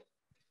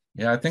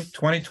 Yeah, I think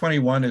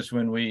 2021 is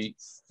when we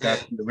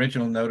got the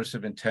original notice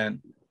of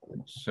intent.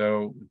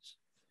 So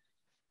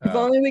If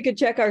only we could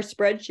check our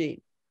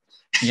spreadsheet.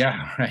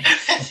 yeah,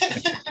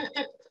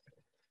 right.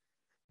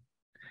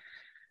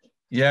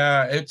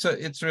 Yeah,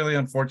 it's really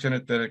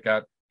unfortunate that it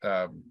got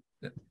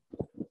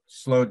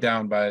slowed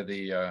down by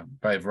the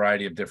by a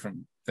variety of different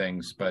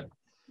things, but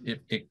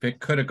it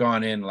could have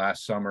gone in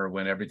last summer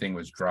when everything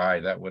was dry.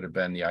 That would have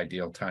been the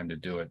ideal time to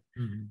do it.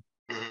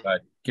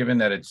 But given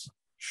that it's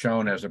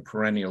shown as a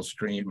perennial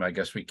stream, I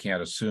guess we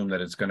can't assume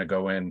that it's going to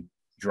go in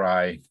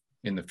dry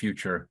in the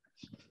future.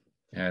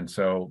 And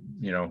so,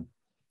 you know,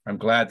 I'm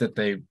glad that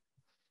they're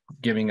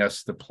giving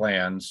us the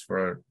plans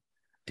for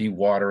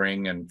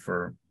dewatering and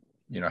for,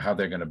 you know, how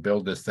they're going to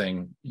build this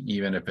thing,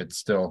 even if it's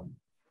still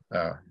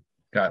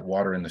got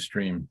water in the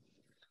stream.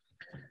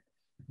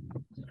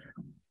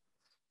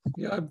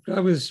 Yeah, I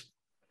was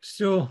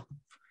still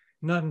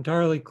not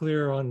entirely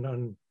clear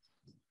on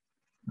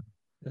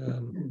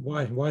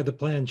why the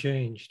plan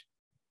changed.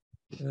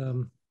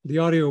 The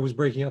audio was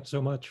breaking up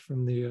so much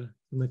from the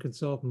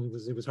consultant.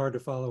 It was hard to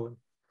follow him.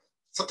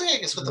 Something I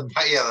guess with the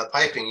the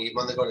piping, you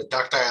want to go to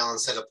ductile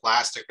instead of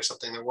plastic or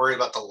something. They're worried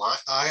about the line.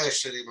 I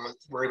should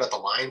worry about the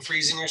line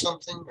freezing or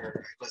something,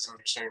 or I wasn't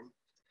understanding.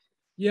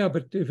 Yeah,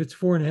 but if it's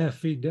 4.5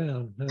 feet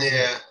down,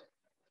 Yeah,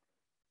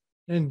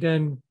 and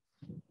then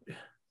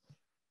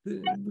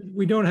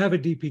we don't have a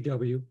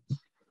DPW.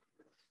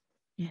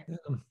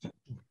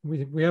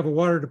 We have a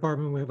water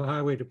department, we have a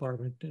highway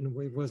department, and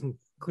it wasn't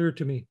clear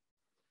to me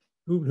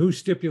who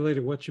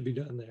stipulated what should be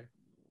done there.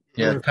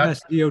 Yeah,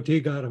 Mass DOT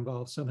got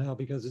involved somehow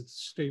because it's a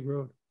state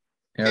road.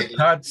 Yeah,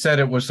 Todd said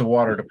it was the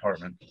water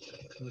department.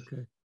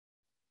 Okay.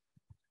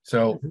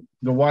 So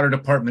the water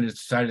department has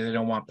decided they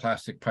don't want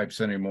plastic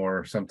pipes anymore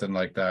or something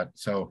like that.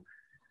 So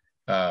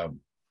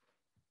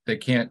they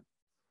can't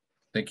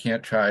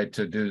try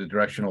to do the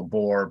directional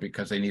bore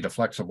because they need a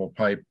flexible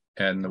pipe,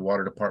 and the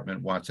water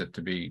department wants it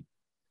to be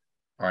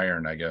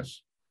iron, I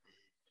guess.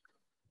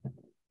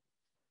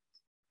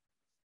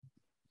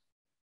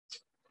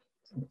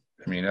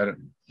 I mean,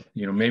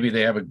 you know, maybe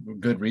they have a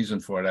good reason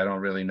for it. I don't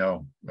really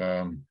know.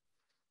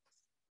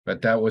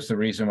 But that was the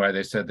reason why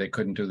they said they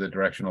couldn't do the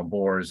directional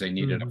bores. They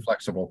needed a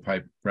flexible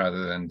pipe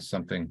rather than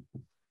something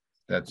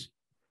that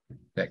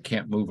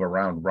can't move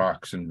around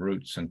rocks and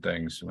roots and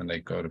things when they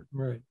go to.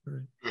 Right.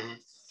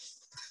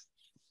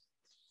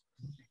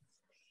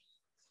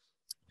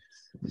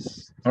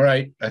 All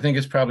right. I think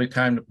it's probably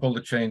time to pull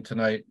the chain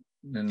tonight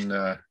and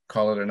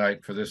call it a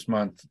night for this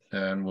month.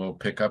 And we'll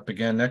pick up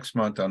again next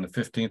month on the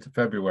 15th of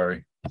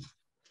February.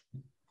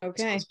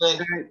 Okay. All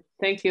right,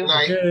 thank you. Good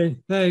night. Okay,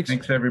 thanks.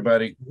 Thanks,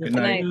 everybody. Good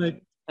night. Good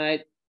night. All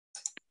right.